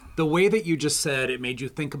 The way that you just said, it made you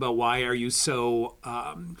think about why are you so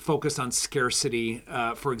focused on scarcity,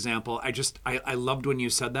 for example. I loved when you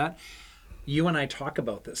said that. You and I talk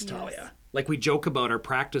about this, Talia. Yes. Like we joke about our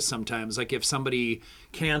practice sometimes. Like if somebody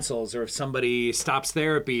cancels or if somebody stops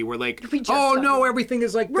therapy, we're like, We just oh don't- no, everything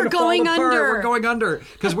is like We're gonna fall going apart. under. We're going under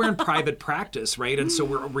because we're in private practice, right? And so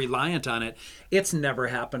we're reliant on it. It's never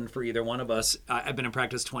happened for either one of us. I've been in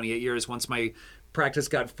practice 28 years. Once my practice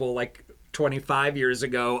got full, like 25 years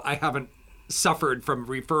ago, I haven't suffered from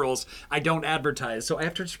referrals. I don't advertise. So I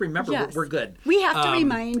have to just remember Yes. we're good. We have to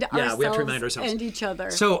remind Yeah, we have to ourselves remind ourselves. and each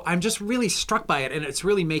other. So I'm just really struck by it, and it's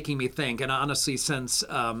really making me think. And honestly, since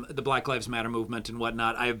the Black Lives Matter movement and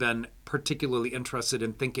whatnot, I've been particularly interested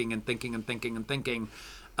in thinking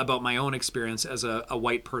about my own experience as a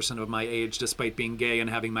white person of my age, despite being gay and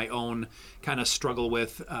having my own kind of struggle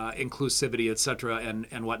with inclusivity, et cetera,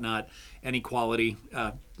 and whatnot. And equality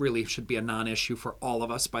really should be a non-issue for all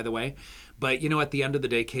of us, by the way. But, at the end of the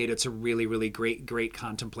day, Kate, it's a really, really great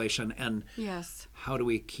contemplation. And Yes. how do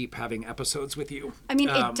we keep having episodes with you? I mean,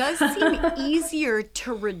 it does seem easier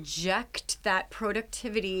to reject that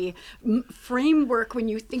productivity framework when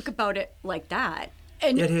you think about it like that.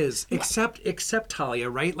 And It is, except Talia,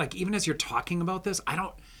 right? Like even as you're talking about this,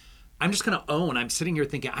 I'm just gonna own. I'm sitting here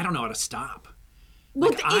thinking, I don't know how to stop. well,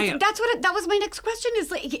 Like, that was my next question is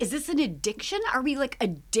like, is this an addiction? Are we like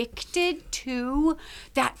addicted to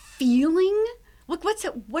that feeling? Like,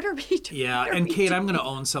 what are we doing? Yeah, What are and we Kate, I'm doing? going to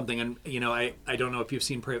own something, and I don't know if you've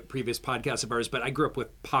seen previous podcasts of ours, but I grew up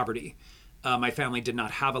with poverty. My family did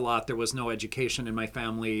not have a lot. There was no education in my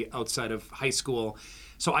family outside of high school.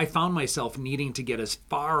 So I found myself needing to get as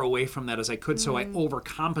far away from that as I could. So I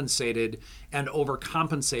overcompensated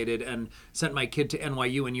and sent my kid to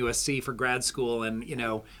NYU and USC for grad school and,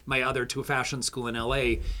 my other to a fashion school in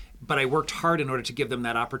LA. But I worked hard in order to give them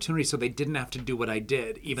that opportunity so they didn't have to do what I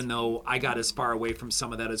did, even though I got as far away from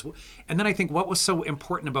some of that as well. And then I think what was so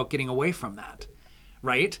important about getting away from that?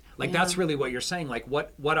 Right? Like that's really what you're saying. Like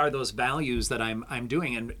what are those values that I'm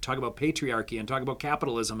doing, and talk about patriarchy and talk about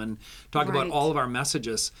capitalism and talk about Right. all of our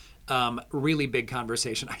messages. Really big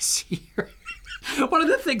conversation. I see here. One of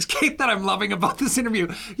the things, Kate, that I'm loving about this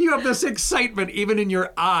interview, you have this excitement even in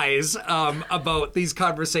your eyes about these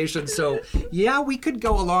conversations. So yeah, we could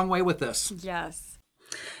go a long way with this. Yes.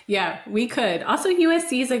 Yeah, we could. Also,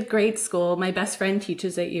 USC is a great school. My best friend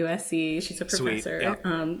teaches at USC. She's a Sweet.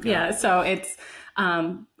 professor. Yeah. So it's,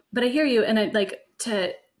 but I hear you. And I'd like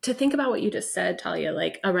to think about what you just said, Talia,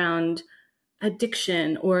 like around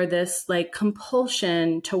addiction or this like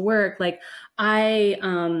compulsion to work. Like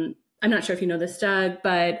I'm not sure if you know this, Doug,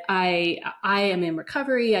 but I am in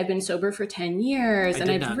recovery. I've been sober for 10 years, and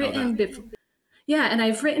I've written before. Yeah, and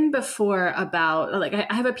I've written before about like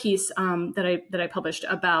I have a piece that I published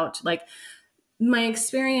about like my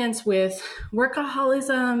experience with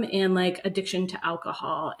workaholism and like addiction to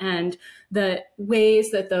alcohol and the ways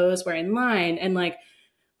that those were in line. And like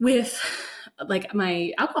with like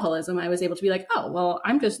my alcoholism, I was able to be like, oh, well,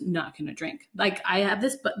 I'm just not going to drink. Like I have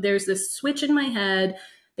this, but there's this switch in my head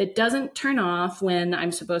that doesn't turn off when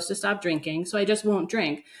I'm supposed to stop drinking. So I just won't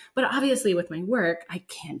drink. But obviously with my work, I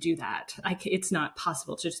can't do that. It's not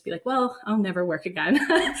possible to just be like, well, I'll never work again.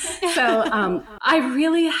 So I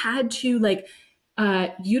really had to like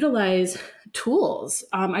utilize tools.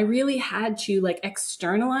 I really had to like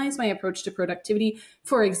externalize my approach to productivity.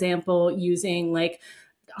 For example, using like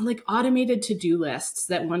automated to-do lists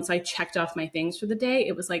that once I checked off my things for the day,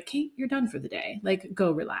 it was like, Kate, you're done for the day. Like,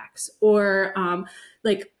 go relax. Or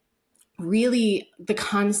like really the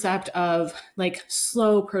concept of like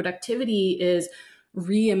slow productivity is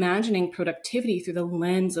reimagining productivity through the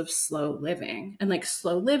lens of slow living. And like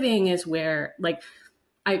slow living is where like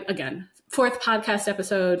again, 4th podcast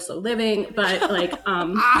episode, slow living, but like,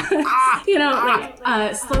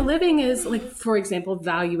 slow living is like, for example,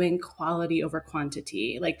 valuing quality over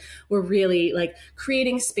quantity. Like we're really like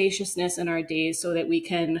creating spaciousness in our days so that we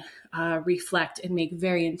can reflect and make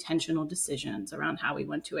very intentional decisions around how we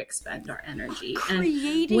want to expend our energy.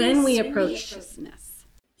 Creating and when we approach spaciousness.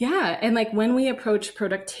 yeah. And like when we approach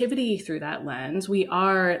productivity through that lens, we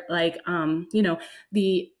are like,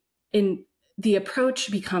 the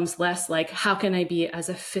approach becomes less like, how can I be as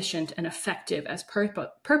efficient and effective as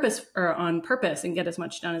purpose or on purpose and get as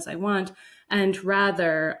much done as I want? And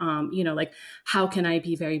rather, like, how can I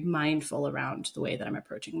be very mindful around the way that I'm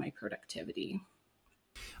approaching my productivity?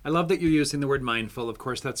 I love that you're using the word mindful. Of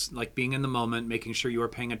course, that's like being in the moment, making sure you are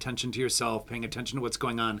paying attention to yourself, paying attention to what's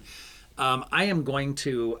going on. I am going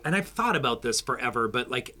to, and I've thought about this forever, but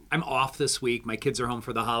like I'm off this week. My kids are home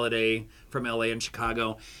for the holiday from LA and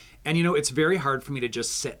Chicago. And it's very hard for me to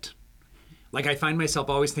just sit. Like I find myself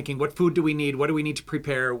always thinking, what food do we need? What do we need to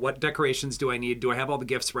prepare? What decorations do I need? Do I have all the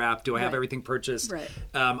gifts wrapped? Do I have everything purchased? Right.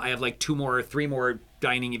 I have like 3 more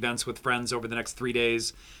dining events with friends over the next 3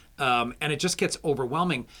 days. And it just gets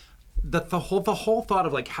overwhelming. The whole thought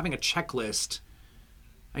of like having a checklist,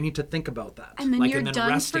 I need to think about that. And then you're then done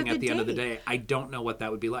resting for at the the end of the day. day. I don't know what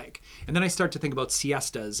that would be like. And then I start to think about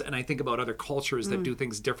siestas, and I think about other cultures that do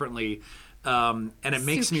things differently. And it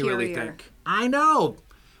makes me really Superior. think, I know.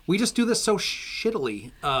 We just do this so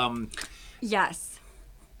shittily. Yes.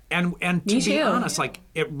 And to Me be too. honest, like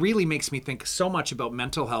it really makes me think so much about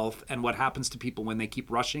mental health and what happens to people when they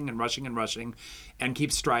keep rushing and rushing and rushing and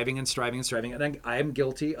keep striving and striving and striving. And I am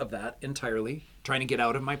guilty of that entirely, trying to get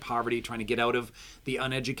out of my poverty, trying to get out of the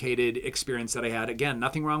uneducated experience that I had. Again,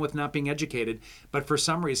 nothing wrong with not being educated, but for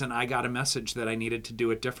some reason I got a message that I needed to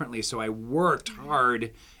do it differently. So I worked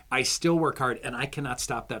hard. I still work hard, and I cannot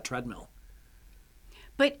stop that treadmill.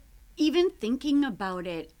 But even thinking about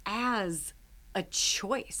it as a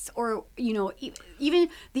choice, or even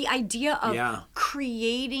the idea of Yeah.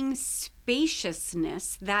 creating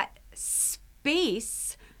spaciousness, that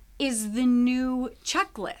space is the new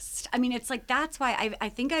checklist. I mean, it's like, that's why I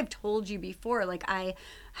think I've told you before, like I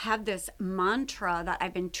have this mantra that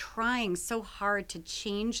I've been trying so hard to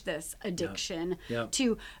change this addiction Yeah.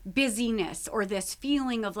 to busyness, or this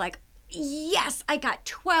feeling of like, yes, I got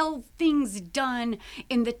 12 things done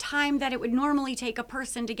in the time that it would normally take a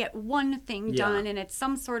person to get one thing done, and it's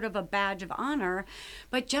some sort of a badge of honor.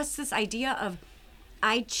 But just this idea of,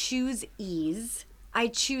 I choose ease, I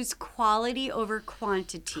choose quality over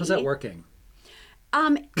quantity. How's that working?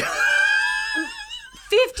 50-50.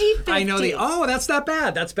 I know that's not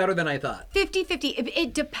bad. That's better than I thought. 50-50.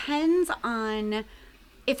 It depends on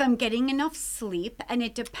if I'm getting enough sleep, and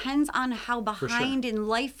it depends on how behind in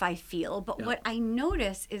life I feel. But what I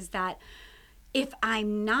notice is that if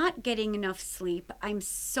I'm not getting enough sleep, I'm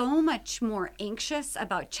so much more anxious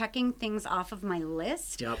about checking things off of my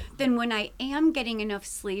list than when I am getting enough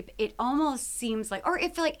sleep. It almost seems like, or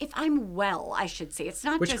if I'm well, I should say. It's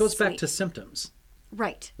not Which just goes sleep. back to symptoms.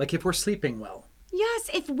 Right. Like if we're sleeping well. Yes,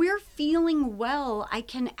 if we're feeling well, I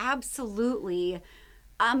can absolutely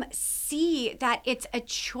see that it's a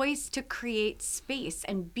choice to create space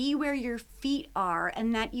and be where your feet are,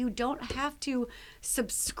 and that you don't have to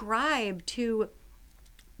subscribe to,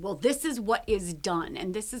 well, this is what is done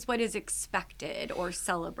and this is what is expected or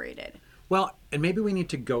celebrated. Well, and maybe we need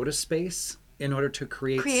to go to space in order to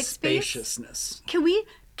create Create space? spaciousness. Can we,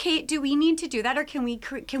 Kate, do we need to do that, or can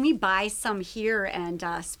we buy some here and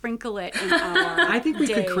sprinkle it in our I think we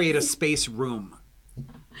could days? create a space room.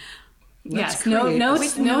 Yes, create no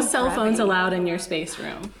no cell phones gravity. allowed in your space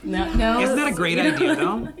room. No. Isn't that a great idea,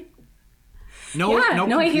 though? No I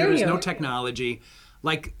hear computers, you. no technology,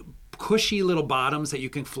 like cushy little bottoms that you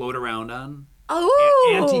can float around on.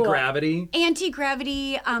 Oh, Anti-gravity.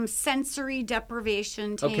 Anti-gravity, sensory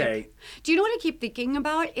deprivation tank. Okay. Do you know what I keep thinking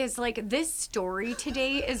about? Is like, this story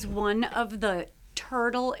today is one of the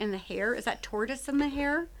turtle in the hair. Is that tortoise in the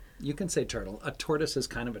hair? You can say turtle. A tortoise is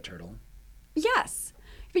kind of a turtle. Yes.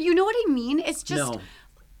 But you know what I mean? It's just No.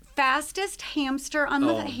 fastest hamster on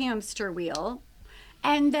the hamster wheel.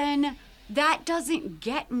 And then that doesn't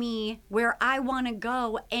get me where I want to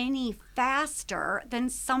go any faster than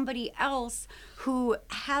somebody else who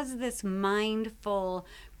has this mindful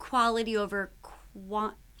quality over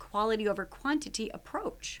quantity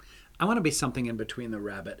approach. I want to be something in between the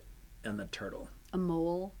rabbit and the turtle. A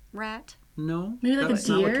mole rat? No? Maybe like That's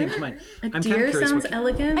a not what deer. came to mind. A I'm kinda deer curious sounds what-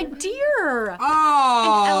 elegant. A deer!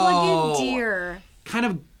 Oh! An elegant deer. Kind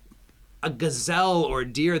of a gazelle or a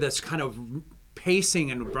deer that's kind of pacing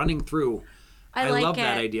and running through. I like love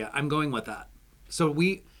that it. idea. I'm going with that. So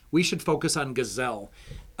we should focus on gazelle.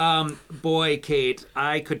 Boy, Kate,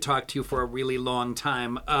 I could talk to you for a really long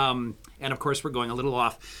time. And of course, we're going a little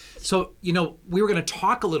off. So, we were going to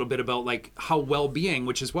talk a little bit about like how well-being,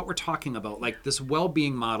 which is what we're talking about, like this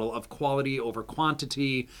well-being model of quality over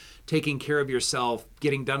quantity, taking care of yourself,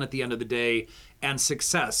 getting done at the end of the day, and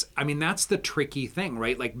success. I mean, that's the tricky thing,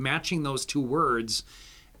 right? Like matching those two words.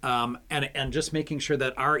 And just making sure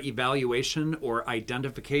that our evaluation or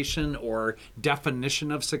identification or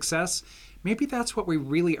definition of success, maybe that's what we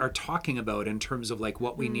really are talking about in terms of like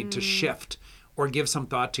what we need to shift or give some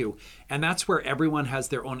thought to. And that's where everyone has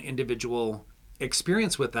their own individual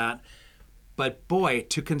experience with that. But boy,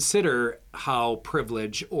 to consider how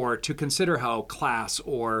privilege or to consider how class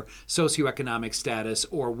or socioeconomic status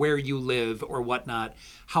or where you live or whatnot,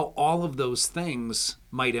 how all of those things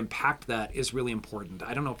might impact that is really important.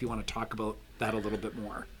 I don't know if you want to talk about that a little bit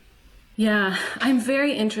more. Yeah, I'm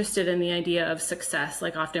very interested in the idea of success.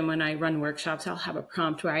 Like often when I run workshops, I'll have a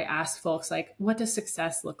prompt where I ask folks like, what does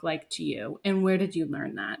success look like to you? And where did you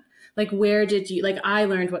learn that? Like, where did you, like, I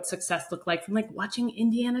learned what success looked like from like watching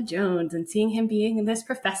Indiana Jones and seeing him being this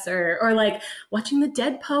professor, or like watching the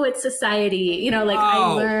Dead Poets Society, you know, like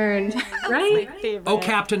I learned, right? Oh,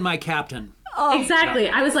 Captain, my Captain. Oh, exactly.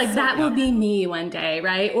 I was like, that will be me one day,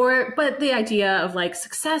 right? Or, but the idea of like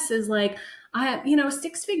success is like,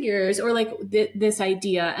 six figures, or like this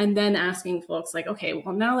idea, and then asking folks like, okay,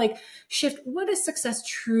 well now like shift, what does success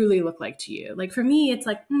truly look like to you? Like for me, it's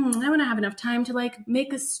like, I want to have enough time to like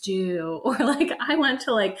make a stew, or like I want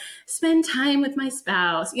to like spend time with my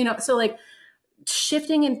spouse, you know? So like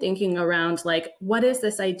shifting and thinking around like, what is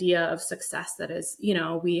this idea of success that is, you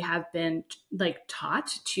know, we have been like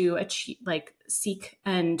taught to achieve, like seek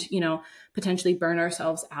and, you know, potentially burn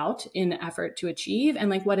ourselves out in effort to achieve, and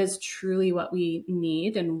like what is truly what we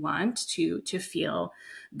need and want to feel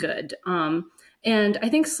good. And I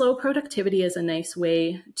think slow productivity is a nice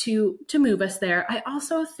way to move us there. I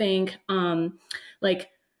also think like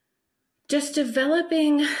just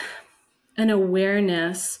developing an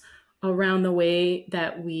awareness around the way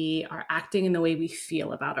that we are acting and the way we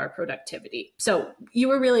feel about our productivity. So you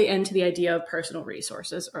were really into the idea of personal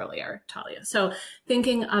resources earlier, Talia. So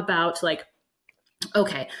thinking about like,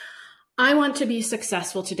 okay, I want to be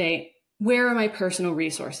successful today. Where are my personal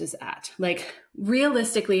resources at? Like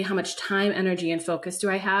realistically, how much time, energy, and focus do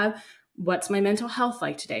I have? What's my mental health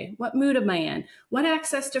like today? What mood am I in? What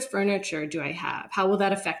access to furniture do I have? How will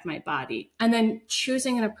that affect my body? And then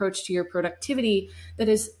choosing an approach to your productivity that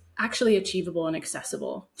is actually achievable and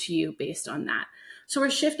accessible to you based on that. So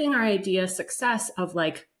we're shifting our idea of success of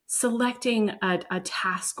like selecting a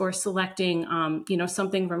task or selecting,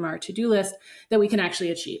 something from our to-do list that we can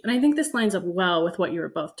actually achieve. And I think this lines up well with what you were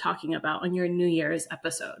both talking about on your New Year's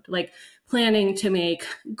episode, like planning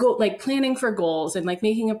for goals and like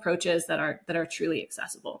making approaches that are truly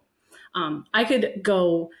accessible. I could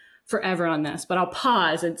go forever on this, but I'll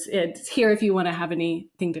pause. It's here if you want to have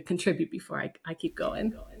anything to contribute before I keep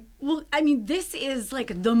going. Well, I mean, this is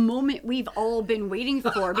like the moment we've all been waiting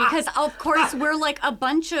for, because of course we're like a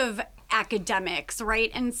bunch of academics,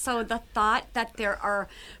 right? And so the thought that there are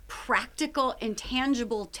practical and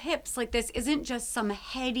tangible tips, like this isn't just some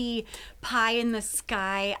heady pie in the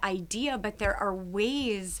sky idea, but there are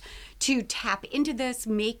ways to tap into this,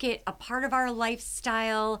 make it a part of our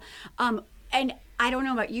lifestyle. And I don't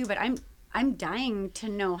know about you, but I'm dying to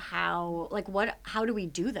know how do we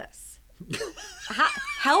do this?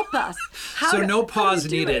 Help us. No pause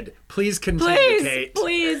needed. Please continue, Kate.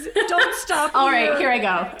 Please, don't stop. All right, here I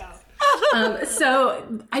go.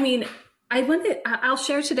 So, I mean, I'll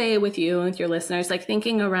share today with you and with your listeners, like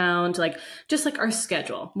thinking around like just like our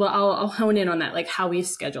schedule. Well, I'll hone in on that, like how we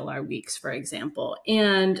schedule our weeks, for example.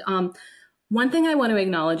 And one thing I want to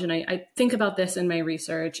acknowledge, and I think about this in my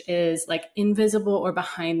research, is like invisible or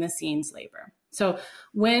behind the scenes labor. So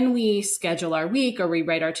when we schedule our week or we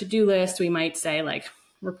write our to-do list, we might say like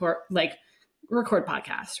record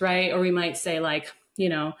podcasts, right? Or we might say like,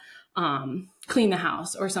 clean the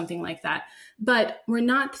house or something like that. But we're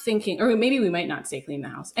not thinking, or maybe we might not say clean the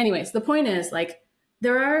house. Anyways, the point is like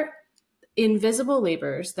there are invisible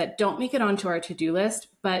labors that don't make it onto our to-do list,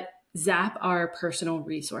 but zap our personal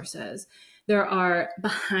resources. There are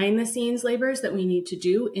behind the scenes labors that we need to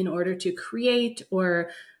do in order to create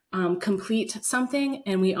or complete something.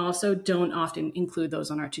 And we also don't often include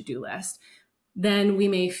those on our to-do list. Then we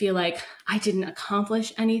may feel like I didn't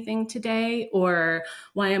accomplish anything today, or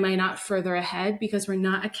why am I not further ahead? Because we're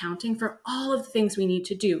not accounting for all of the things we need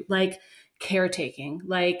to do, like caretaking,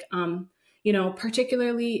 like,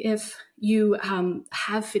 particularly if you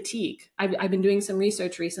have fatigue. I've been doing some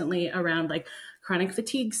research recently around like chronic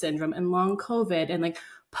fatigue syndrome and long COVID and like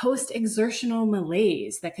post-exertional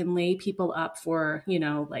malaise that can lay people up for,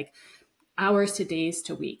 like hours to days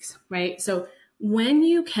to weeks, right? So when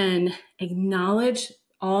you can acknowledge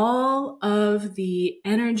all of the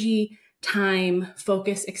energy, time,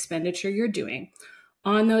 focus, expenditure you're doing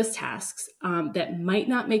on those tasks that might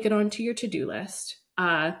not make it onto your to-do list,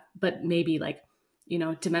 but maybe like,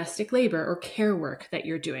 domestic labor or care work that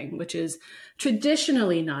you're doing, which is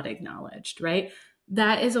traditionally not acknowledged, right?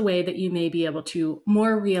 That is a way that you may be able to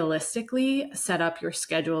more realistically set up your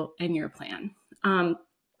schedule and your plan and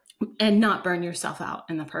not burn yourself out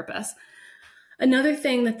in the purpose. Another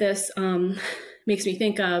thing that this makes me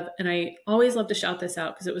think of, and I always love to shout this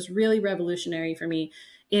out because it was really revolutionary for me,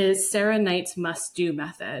 is Sarah Knight's must-do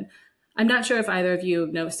method. I'm not sure if either of you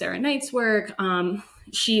know Sarah Knight's work.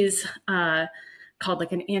 She's called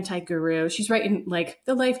like an anti-guru. She's writing like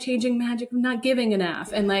the life-changing magic of not giving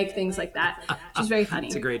enough and like things like that. She's very funny.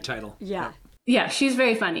 It's a great title. Yeah. Yeah, she's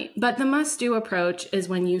very funny. But the must-do approach is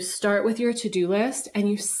when you start with your to-do list and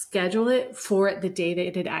you schedule it for the day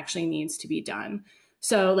that it actually needs to be done.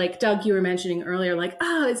 So like Doug, you were mentioning earlier, like,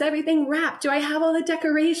 oh, is everything wrapped? Do I have all the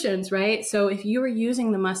decorations, right? So if you were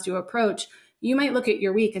using the must-do approach, you might look at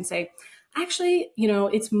your week and say, actually,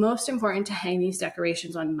 it's most important to hang these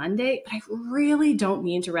decorations on Monday, but I really don't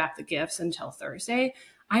need to wrap the gifts until Thursday.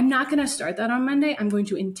 I'm not going to start that on Monday. I'm going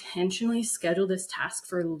to intentionally schedule this task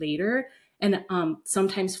for later. And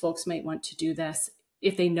sometimes folks might want to do this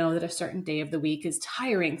if they know that a certain day of the week is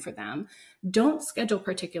tiring for them. Don't schedule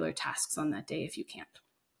particular tasks on that day if you can't.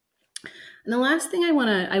 And the last thing I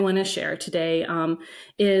want to share today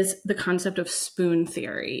is the concept of spoon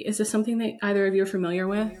theory. Is this something that either of you are familiar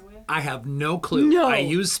with? I have no clue. No. I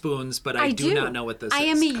use spoons, but I do not know what this is. I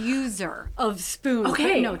am a user of spoons.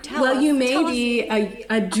 Okay. No, tell well, us. you may be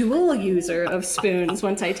a dual user of spoons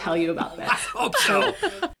once I tell you about this. I hope so.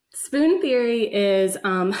 Spoon theory is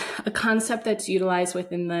a concept that's utilized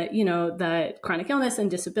within the chronic illness and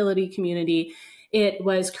disability community. It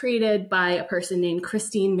was created by a person named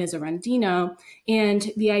Christine Miserandino. And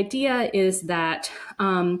the idea is that,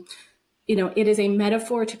 it is a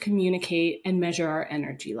metaphor to communicate and measure our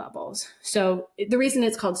energy levels. So the reason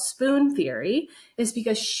it's called spoon theory is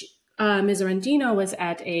because Miserandino was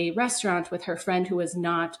at a restaurant with her friend who was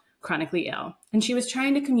not chronically ill. And she was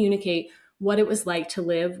trying to communicate what it was like to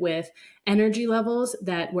live with energy levels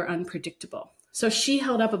that were unpredictable. So she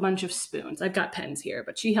held up a bunch of spoons. I've got pens here,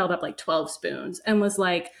 but she held up like 12 spoons and was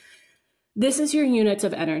like, this is your units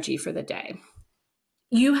of energy for the day.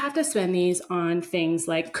 You have to spend these on things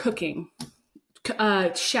like cooking,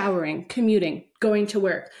 showering, commuting, going to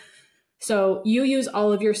work. So you use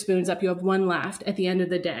all of your spoons up. You have one left at the end of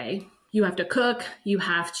the day. You have to cook. You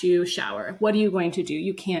have to shower. What are you going to do?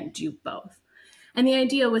 You can't do both. And the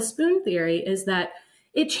idea with spoon theory is that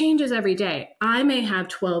it changes every day. I may have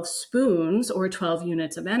 12 spoons or 12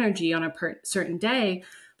 units of energy on a certain day,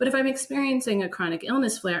 but if I'm experiencing a chronic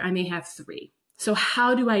illness flare, I may have 3. So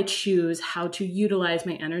how do I choose how to utilize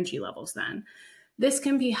my energy levels then? This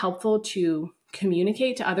can be helpful to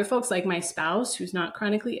communicate to other folks, like my spouse who's not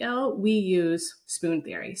chronically ill. We use spoon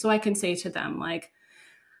theory. So I can say to them, like,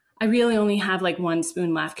 I really only have like 1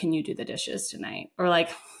 spoon left. Can you do the dishes tonight? Or like,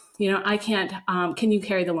 I can't, can you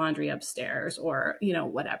carry the laundry upstairs or,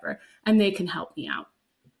 whatever, and they can help me out.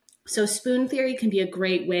 So spoon theory can be a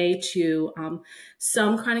great way to,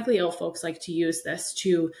 some chronically ill folks like to use this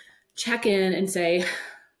to check in and say,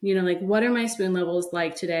 like, what are my spoon levels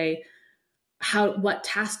like today? What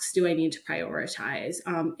tasks do I need to prioritize?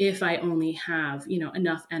 If I only have,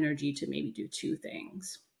 enough energy to maybe do 2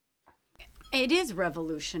 things. It is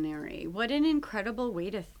revolutionary. What an incredible way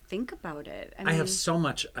to think about it. I have so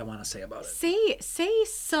much I want to say about it. Say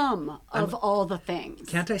some of all the things.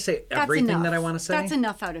 Can't I say everything that I want to say? That's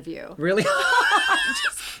enough out of you. Really?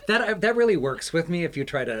 That really works with me if you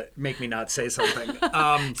try to make me not say something.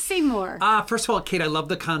 Say more. First of all, Kate, I love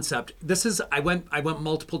the concept. I went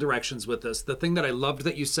multiple directions with this. The thing that I loved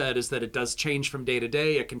that you said is that it does change from day to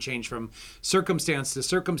day. It can change from circumstance to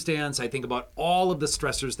circumstance. I think about all of the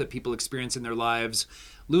stressors that people experience in their lives,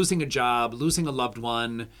 losing a job, losing a loved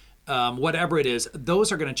one, whatever it is,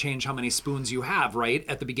 those are going to change how many spoons you have, right,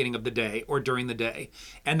 at the beginning of the day or during the day.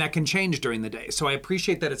 And that can change during the day. So I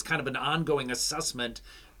appreciate that it's kind of an ongoing assessment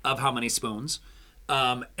of how many spoons.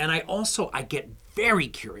 And I get very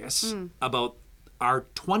curious about our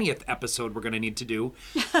 20th episode we're going to need to do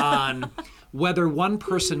on whether one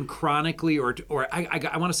person chronically or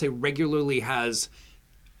I want to say regularly has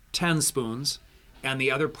 10 spoons and the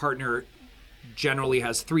other partner generally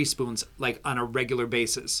has 3 spoons, like on a regular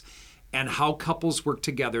basis, and how couples work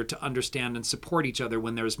together to understand and support each other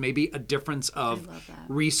when there's maybe a difference of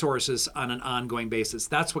resources on an ongoing basis.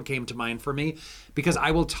 That's what came to mind for me, because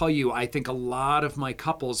I will tell you, I think a lot of my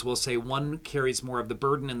couples will say one carries more of the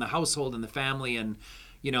burden in the household and the family and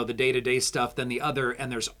the day-to-day stuff than the other,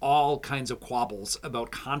 and there's all kinds of quabbles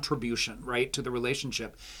about contribution, right, to the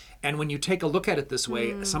relationship. And when you take a look at it this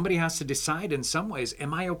way, somebody has to decide in some ways,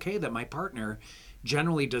 am I okay that my partner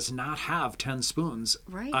generally does not have 10 spoons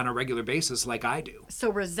on a regular basis like I do?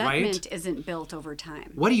 So resentment isn't built over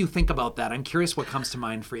time. What do you think about that? I'm curious what comes to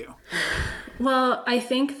mind for you. Well, I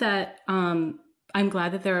think that I'm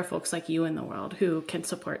glad that there are folks like you in the world who can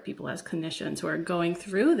support people as clinicians who are going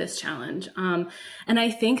through this challenge. And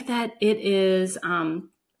I think that it is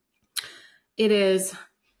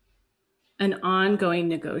an ongoing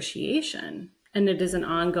negotiation, and it is an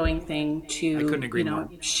ongoing thing to, I couldn't agree more.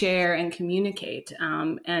 share and communicate,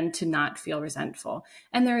 and to not feel resentful.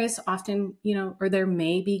 And there is often, or there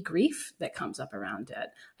may be grief that comes up around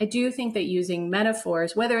it. I do think that using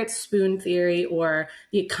metaphors, whether it's spoon theory or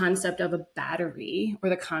the concept of a battery or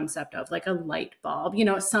the concept of like a light bulb,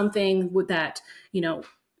 something with that,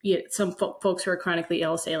 some folks who are chronically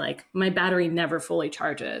ill say like, my battery never fully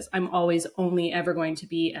charges. I'm always only ever going to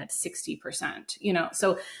be at 60%,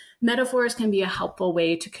 so metaphors can be a helpful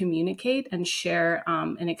way to communicate and share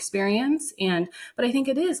an experience. But I think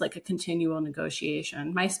it is like a continual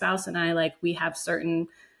negotiation. My spouse and I, like, we have certain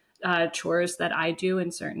chores that I do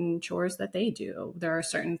and certain chores that they do. There are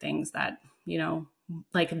certain things that,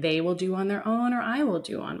 like they will do on their own or I will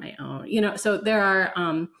do on my own, so there are,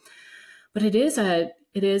 but it is a,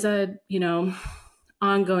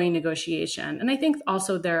 ongoing negotiation. And I think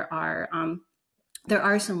also there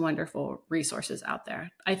are some wonderful resources out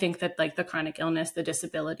there. I think that like the chronic illness, the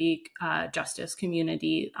disability justice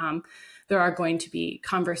community, there are going to be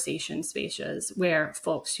conversation spaces where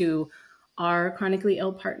folks who are a chronically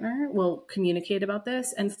ill partner will communicate about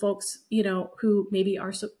this, and folks, who maybe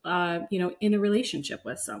are, in a relationship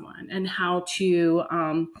with someone, and how to,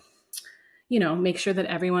 make sure that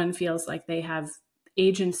everyone feels like they have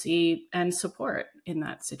agency and support in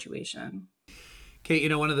that situation.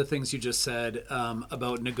 Kate, one of the things you just said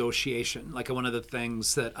about negotiation, like one of the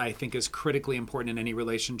things that I think is critically important in any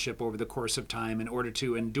relationship over the course of time, in order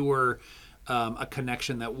to endure a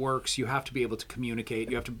connection that works, you have to be able to communicate.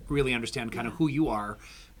 You have to really understand kind of who you are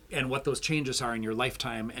and what those changes are in your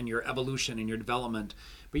lifetime and your evolution and your development.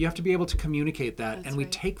 But you have to be able to communicate that. That's and we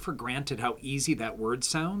take for granted how easy that word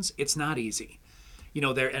sounds. It's not easy.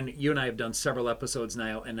 And you and I have done several episodes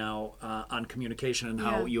now on communication and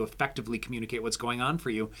how you effectively communicate what's going on for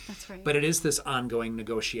you. That's right. But it is this ongoing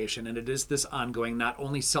negotiation, and it is this ongoing not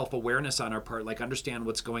only self-awareness on our part, like understand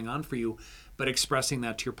what's going on for you, but expressing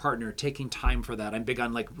that to your partner, taking time for that. I'm big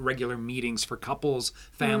on like regular meetings for couples,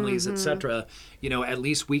 families, etc. At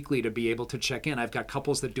least weekly to be able to check in. I've got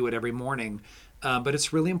couples that do it every morning. But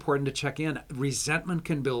it's really important to check in. Resentment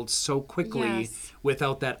can build so quickly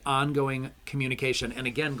without that ongoing communication. And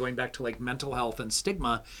again, going back to like mental health and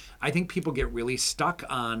stigma, I think people get really stuck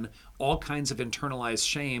on all kinds of internalized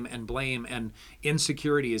shame and blame and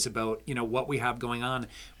insecurities about, what we have going on.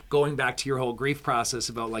 Going back to your whole grief process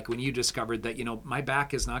about like when you discovered that, my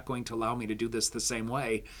back is not going to allow me to do this the same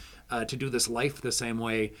way, to do this life the same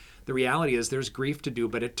way. The reality is there's grief to do,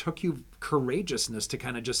 but it took you courageousness to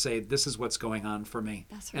kind of just say, this is what's going on for me.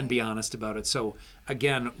 That's right. And be honest about it. So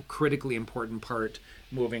again, critically important part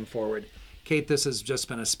moving forward. Kate, this has just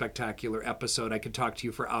been a spectacular episode. I could talk to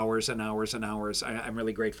you for hours and hours and hours. I'm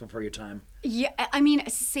really grateful for your time. Yeah, I mean,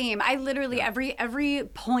 same. I literally, every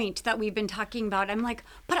point that we've been talking about, I'm like,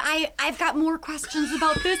 but I've got more questions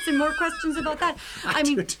about this and more questions about that. I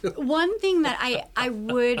mean, one thing that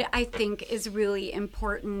I think is really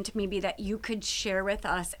important, maybe that you could share with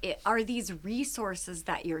us, are these resources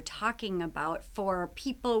that you're talking about for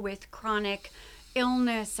people with chronic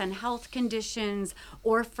illness and health conditions,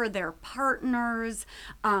 or for their partners,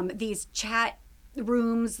 these chat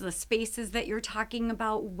rooms, the spaces that you're talking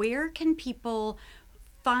about. Where can people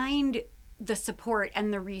find the support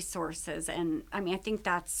and the resources? And I mean, I think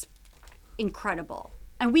that's incredible.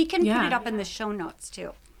 And we can put it up in the show notes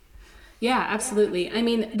too. Yeah, absolutely. I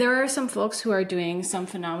mean, there are some folks who are doing some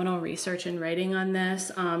phenomenal research and writing on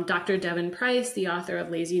this. Dr. Devin Price, the author of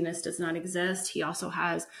Laziness Does Not Exist, he also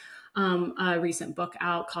has a recent book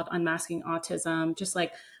out called Unmasking Autism. Just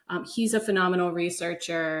like he's a phenomenal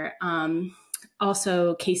researcher.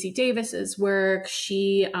 Also, Casey Davis's work.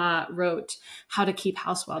 She wrote How to Keep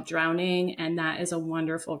House While Drowning, and that is a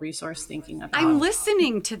wonderful resource thinking about. I'm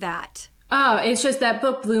listening to that. Oh, it's just that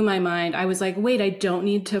book blew my mind. I was like, wait, I don't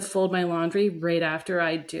need to fold my laundry right after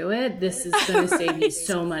I do it. This is going to save me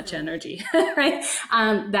so much energy, right?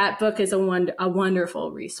 That book is a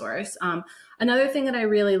wonderful resource. Another thing that I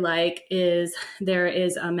really like is there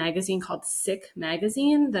is a magazine called Sick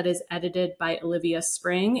Magazine that is edited by Olivia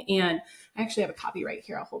Spring. And I actually have a copy right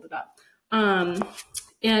here. I'll hold it up.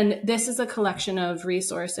 And this is a collection of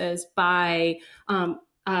resources by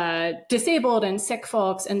disabled and sick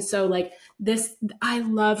folks. And so like this, I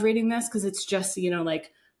love reading this because it's just,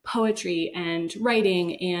 like poetry and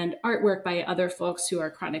writing and artwork by other folks who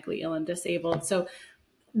are chronically ill and disabled. So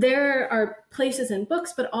there are places and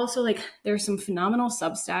books, but also like there's some phenomenal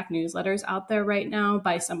Substack newsletters out there right now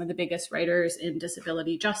by some of the biggest writers in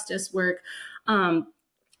disability justice work.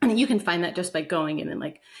 And you can find that just by going in and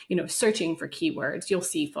like, searching for keywords. You'll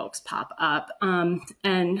see folks pop up.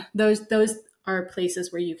 And those are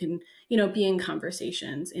places where you can, be in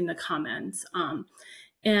conversations in the comments.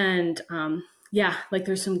 Like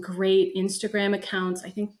there's some great Instagram accounts. I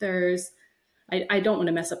think I don't want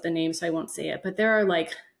to mess up the name, so I won't say it, but there are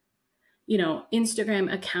like,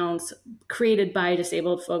 Instagram accounts created by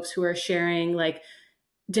disabled folks who are sharing like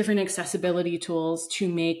different accessibility tools to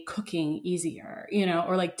make cooking easier,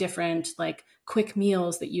 or like different like quick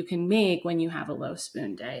meals that you can make when you have a low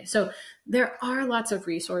spoon day. So there are lots of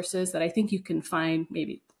resources that I think you can find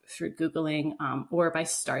maybe through Googling or by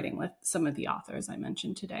starting with some of the authors I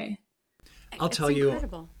mentioned today. I'll tell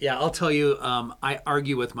you, I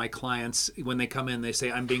argue with my clients when they come in, they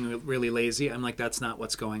say, I'm being really lazy. I'm like, that's not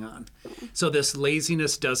what's going on. So this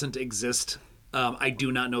laziness doesn't exist. I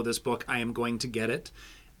do not know this book. I am going to get it.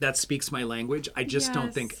 That speaks my language. I just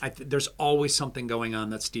don't think, there's always something going on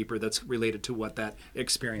that's deeper, that's related to what that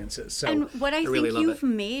experience is. So and what I really think you've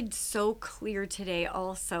made so clear today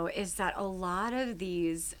also is that a lot of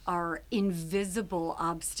these are invisible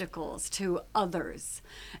obstacles to others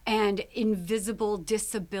and invisible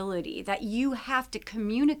disability that you have to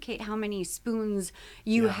communicate how many spoons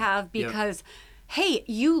you have because hey,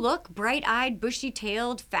 you look bright-eyed,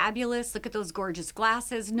 bushy-tailed, fabulous. Look at those gorgeous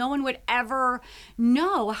glasses. No one would ever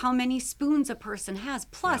know how many spoons a person has.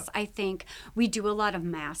 Plus, I think we do a lot of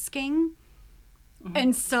masking. Mm-hmm.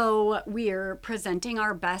 And so we're presenting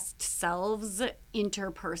our best selves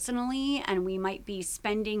interpersonally, and we might be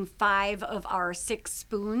spending 5 of our 6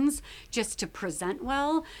 spoons just to present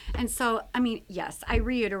well. And so, I mean, yes, I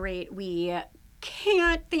reiterate, we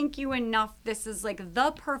can't thank you enough. This is like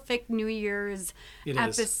the perfect New Year's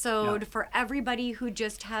episode for everybody who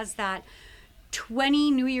just has that 20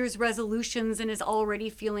 New Year's resolutions and is already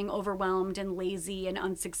feeling overwhelmed and lazy and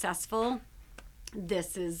unsuccessful.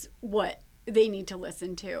 This is what they need to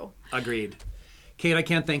listen to. Agreed. Kate, I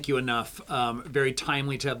can't thank you enough. Very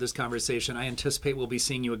timely to have this conversation. I anticipate we'll be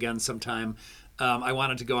seeing you again sometime. I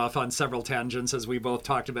wanted to go off on several tangents, as we both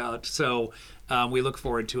talked about. So we look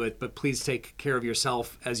forward to it. But please take care of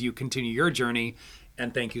yourself as you continue your journey.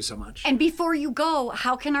 And thank you so much. And before you go,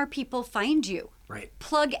 how can our people find you? Right.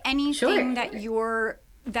 Plug anything that you're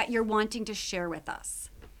wanting to share with us.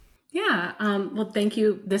 Yeah. Well, thank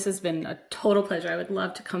you. This has been a total pleasure. I would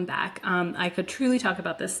love to come back. I could truly talk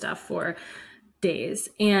about this stuff for days.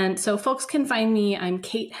 And so folks can find me. I'm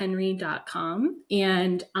katehenry.com.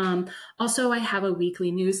 And also I have a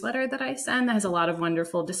weekly newsletter that I send that has a lot of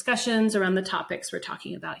wonderful discussions around the topics we're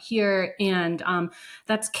talking about here. And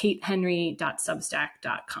that's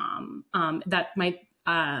katehenry.substack.com. That my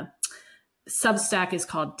Substack is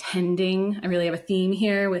called Tending. I really have a theme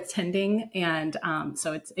here with tending. And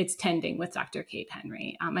so it's Tending with Dr. Kate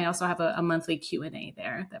Henry. I also have a monthly Q&A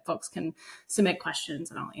there that folks can submit questions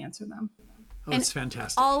and I'll answer them. Oh, that's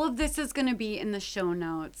fantastic. All of this is going to be in the show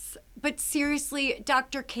notes. But seriously,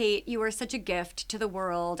 Dr. Kate, you are such a gift to the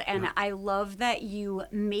world. And I love that you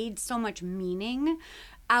made so much meaning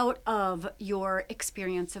out of your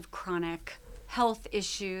experience of chronic health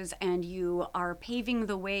issues. And you are paving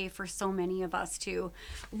the way for so many of us to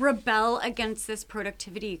rebel against this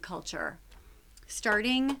productivity culture.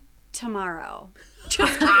 Starting tomorrow.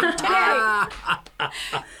 Just today.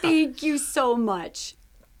 Thank you so much.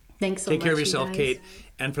 Thanks so much. Take care of yourself, Kate.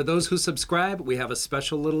 And for those who subscribe, we have a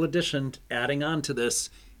special little addition adding on to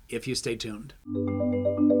this if you stay tuned.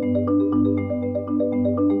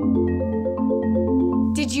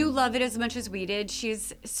 Did you love it as much as we did?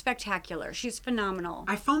 She's spectacular. She's phenomenal.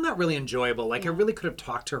 I found that really enjoyable. Like, I really could have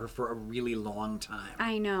talked to her for a really long time.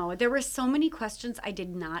 I know. There were so many questions I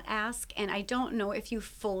did not ask, and I don't know if you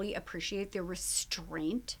fully appreciate the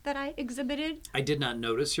restraint that I exhibited. I did not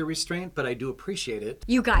notice your restraint, but I do appreciate it.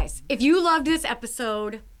 You guys, if you loved this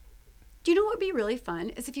episode, do you know what would be really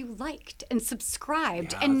fun is if you liked and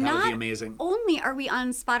subscribed. And that would not be amazing. Only are we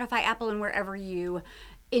on Spotify, Apple, and wherever you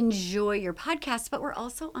enjoy your podcast, but we're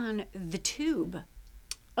also on the tube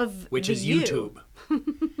of which is YouTube.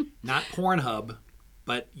 Not Pornhub,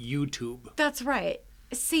 but YouTube. That's right.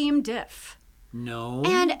 Same diff. No.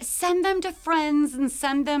 And send them to friends and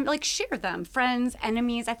send them, like, share them. Friends,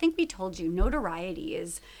 enemies. I think we told you notoriety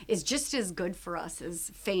is just as good for us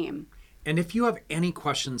as fame. And if you have any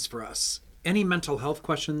questions for us, any mental health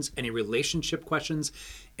questions, any relationship questions,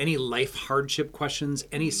 any life hardship questions,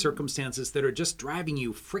 any circumstances that are just driving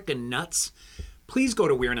you freaking nuts, please go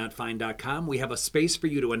to we'renotfine.com. We have a space for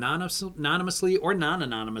you to anonymously or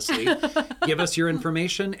non-anonymously give us your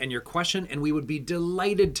information and your question, and we would be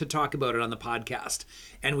delighted to talk about it on the podcast.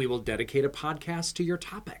 And we will dedicate a podcast to your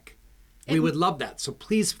topic. We would love that. So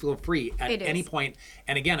please feel free at any point.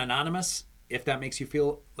 And again, anonymous, if that makes you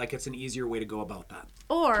feel like it's an easier way to go about that.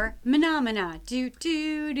 Or Menomina. Do.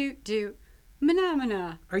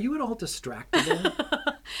 Menomina. Are you at all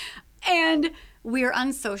distractible? And we're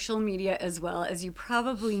on social media as well, as you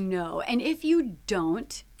probably know. And if you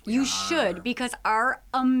don't, you should, because our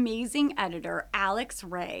amazing editor, Alex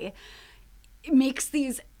Ray, makes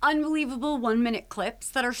these unbelievable 1-minute clips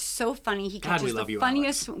that are so funny. He catches the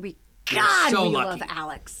funniest. We love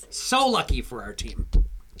Alex. So lucky for our team.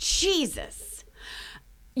 Jesus.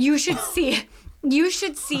 You should see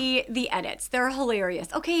the edits. They're hilarious.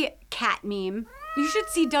 Okay, cat meme. You should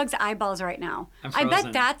see Doug's eyeballs right now. I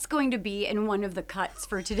bet that's going to be in one of the cuts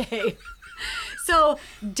for today. So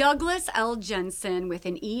Douglas L. Jensen with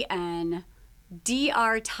an E-N,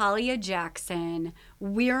 Dr. Talia Jackson,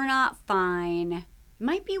 We're Not Fine.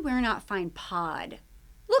 Might be We're Not Fine Pod.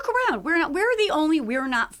 Look around. We're the only We're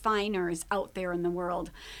Not Finers out there in the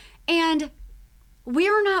world. And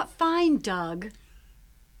we're not fine, Doug.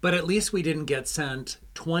 But at least we didn't get sent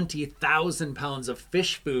 20,000 pounds of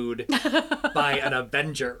fish food by an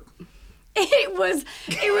Avenger. It was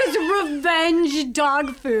revenge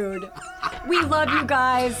dog food. We love you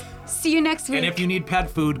guys. See you next week. And if you need pet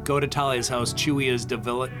food, go to Talia's house. Chewy is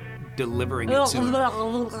delivering it soon.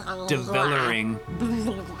 Delivering it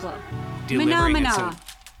soon.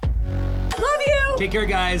 Love you. Take care,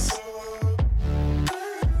 guys.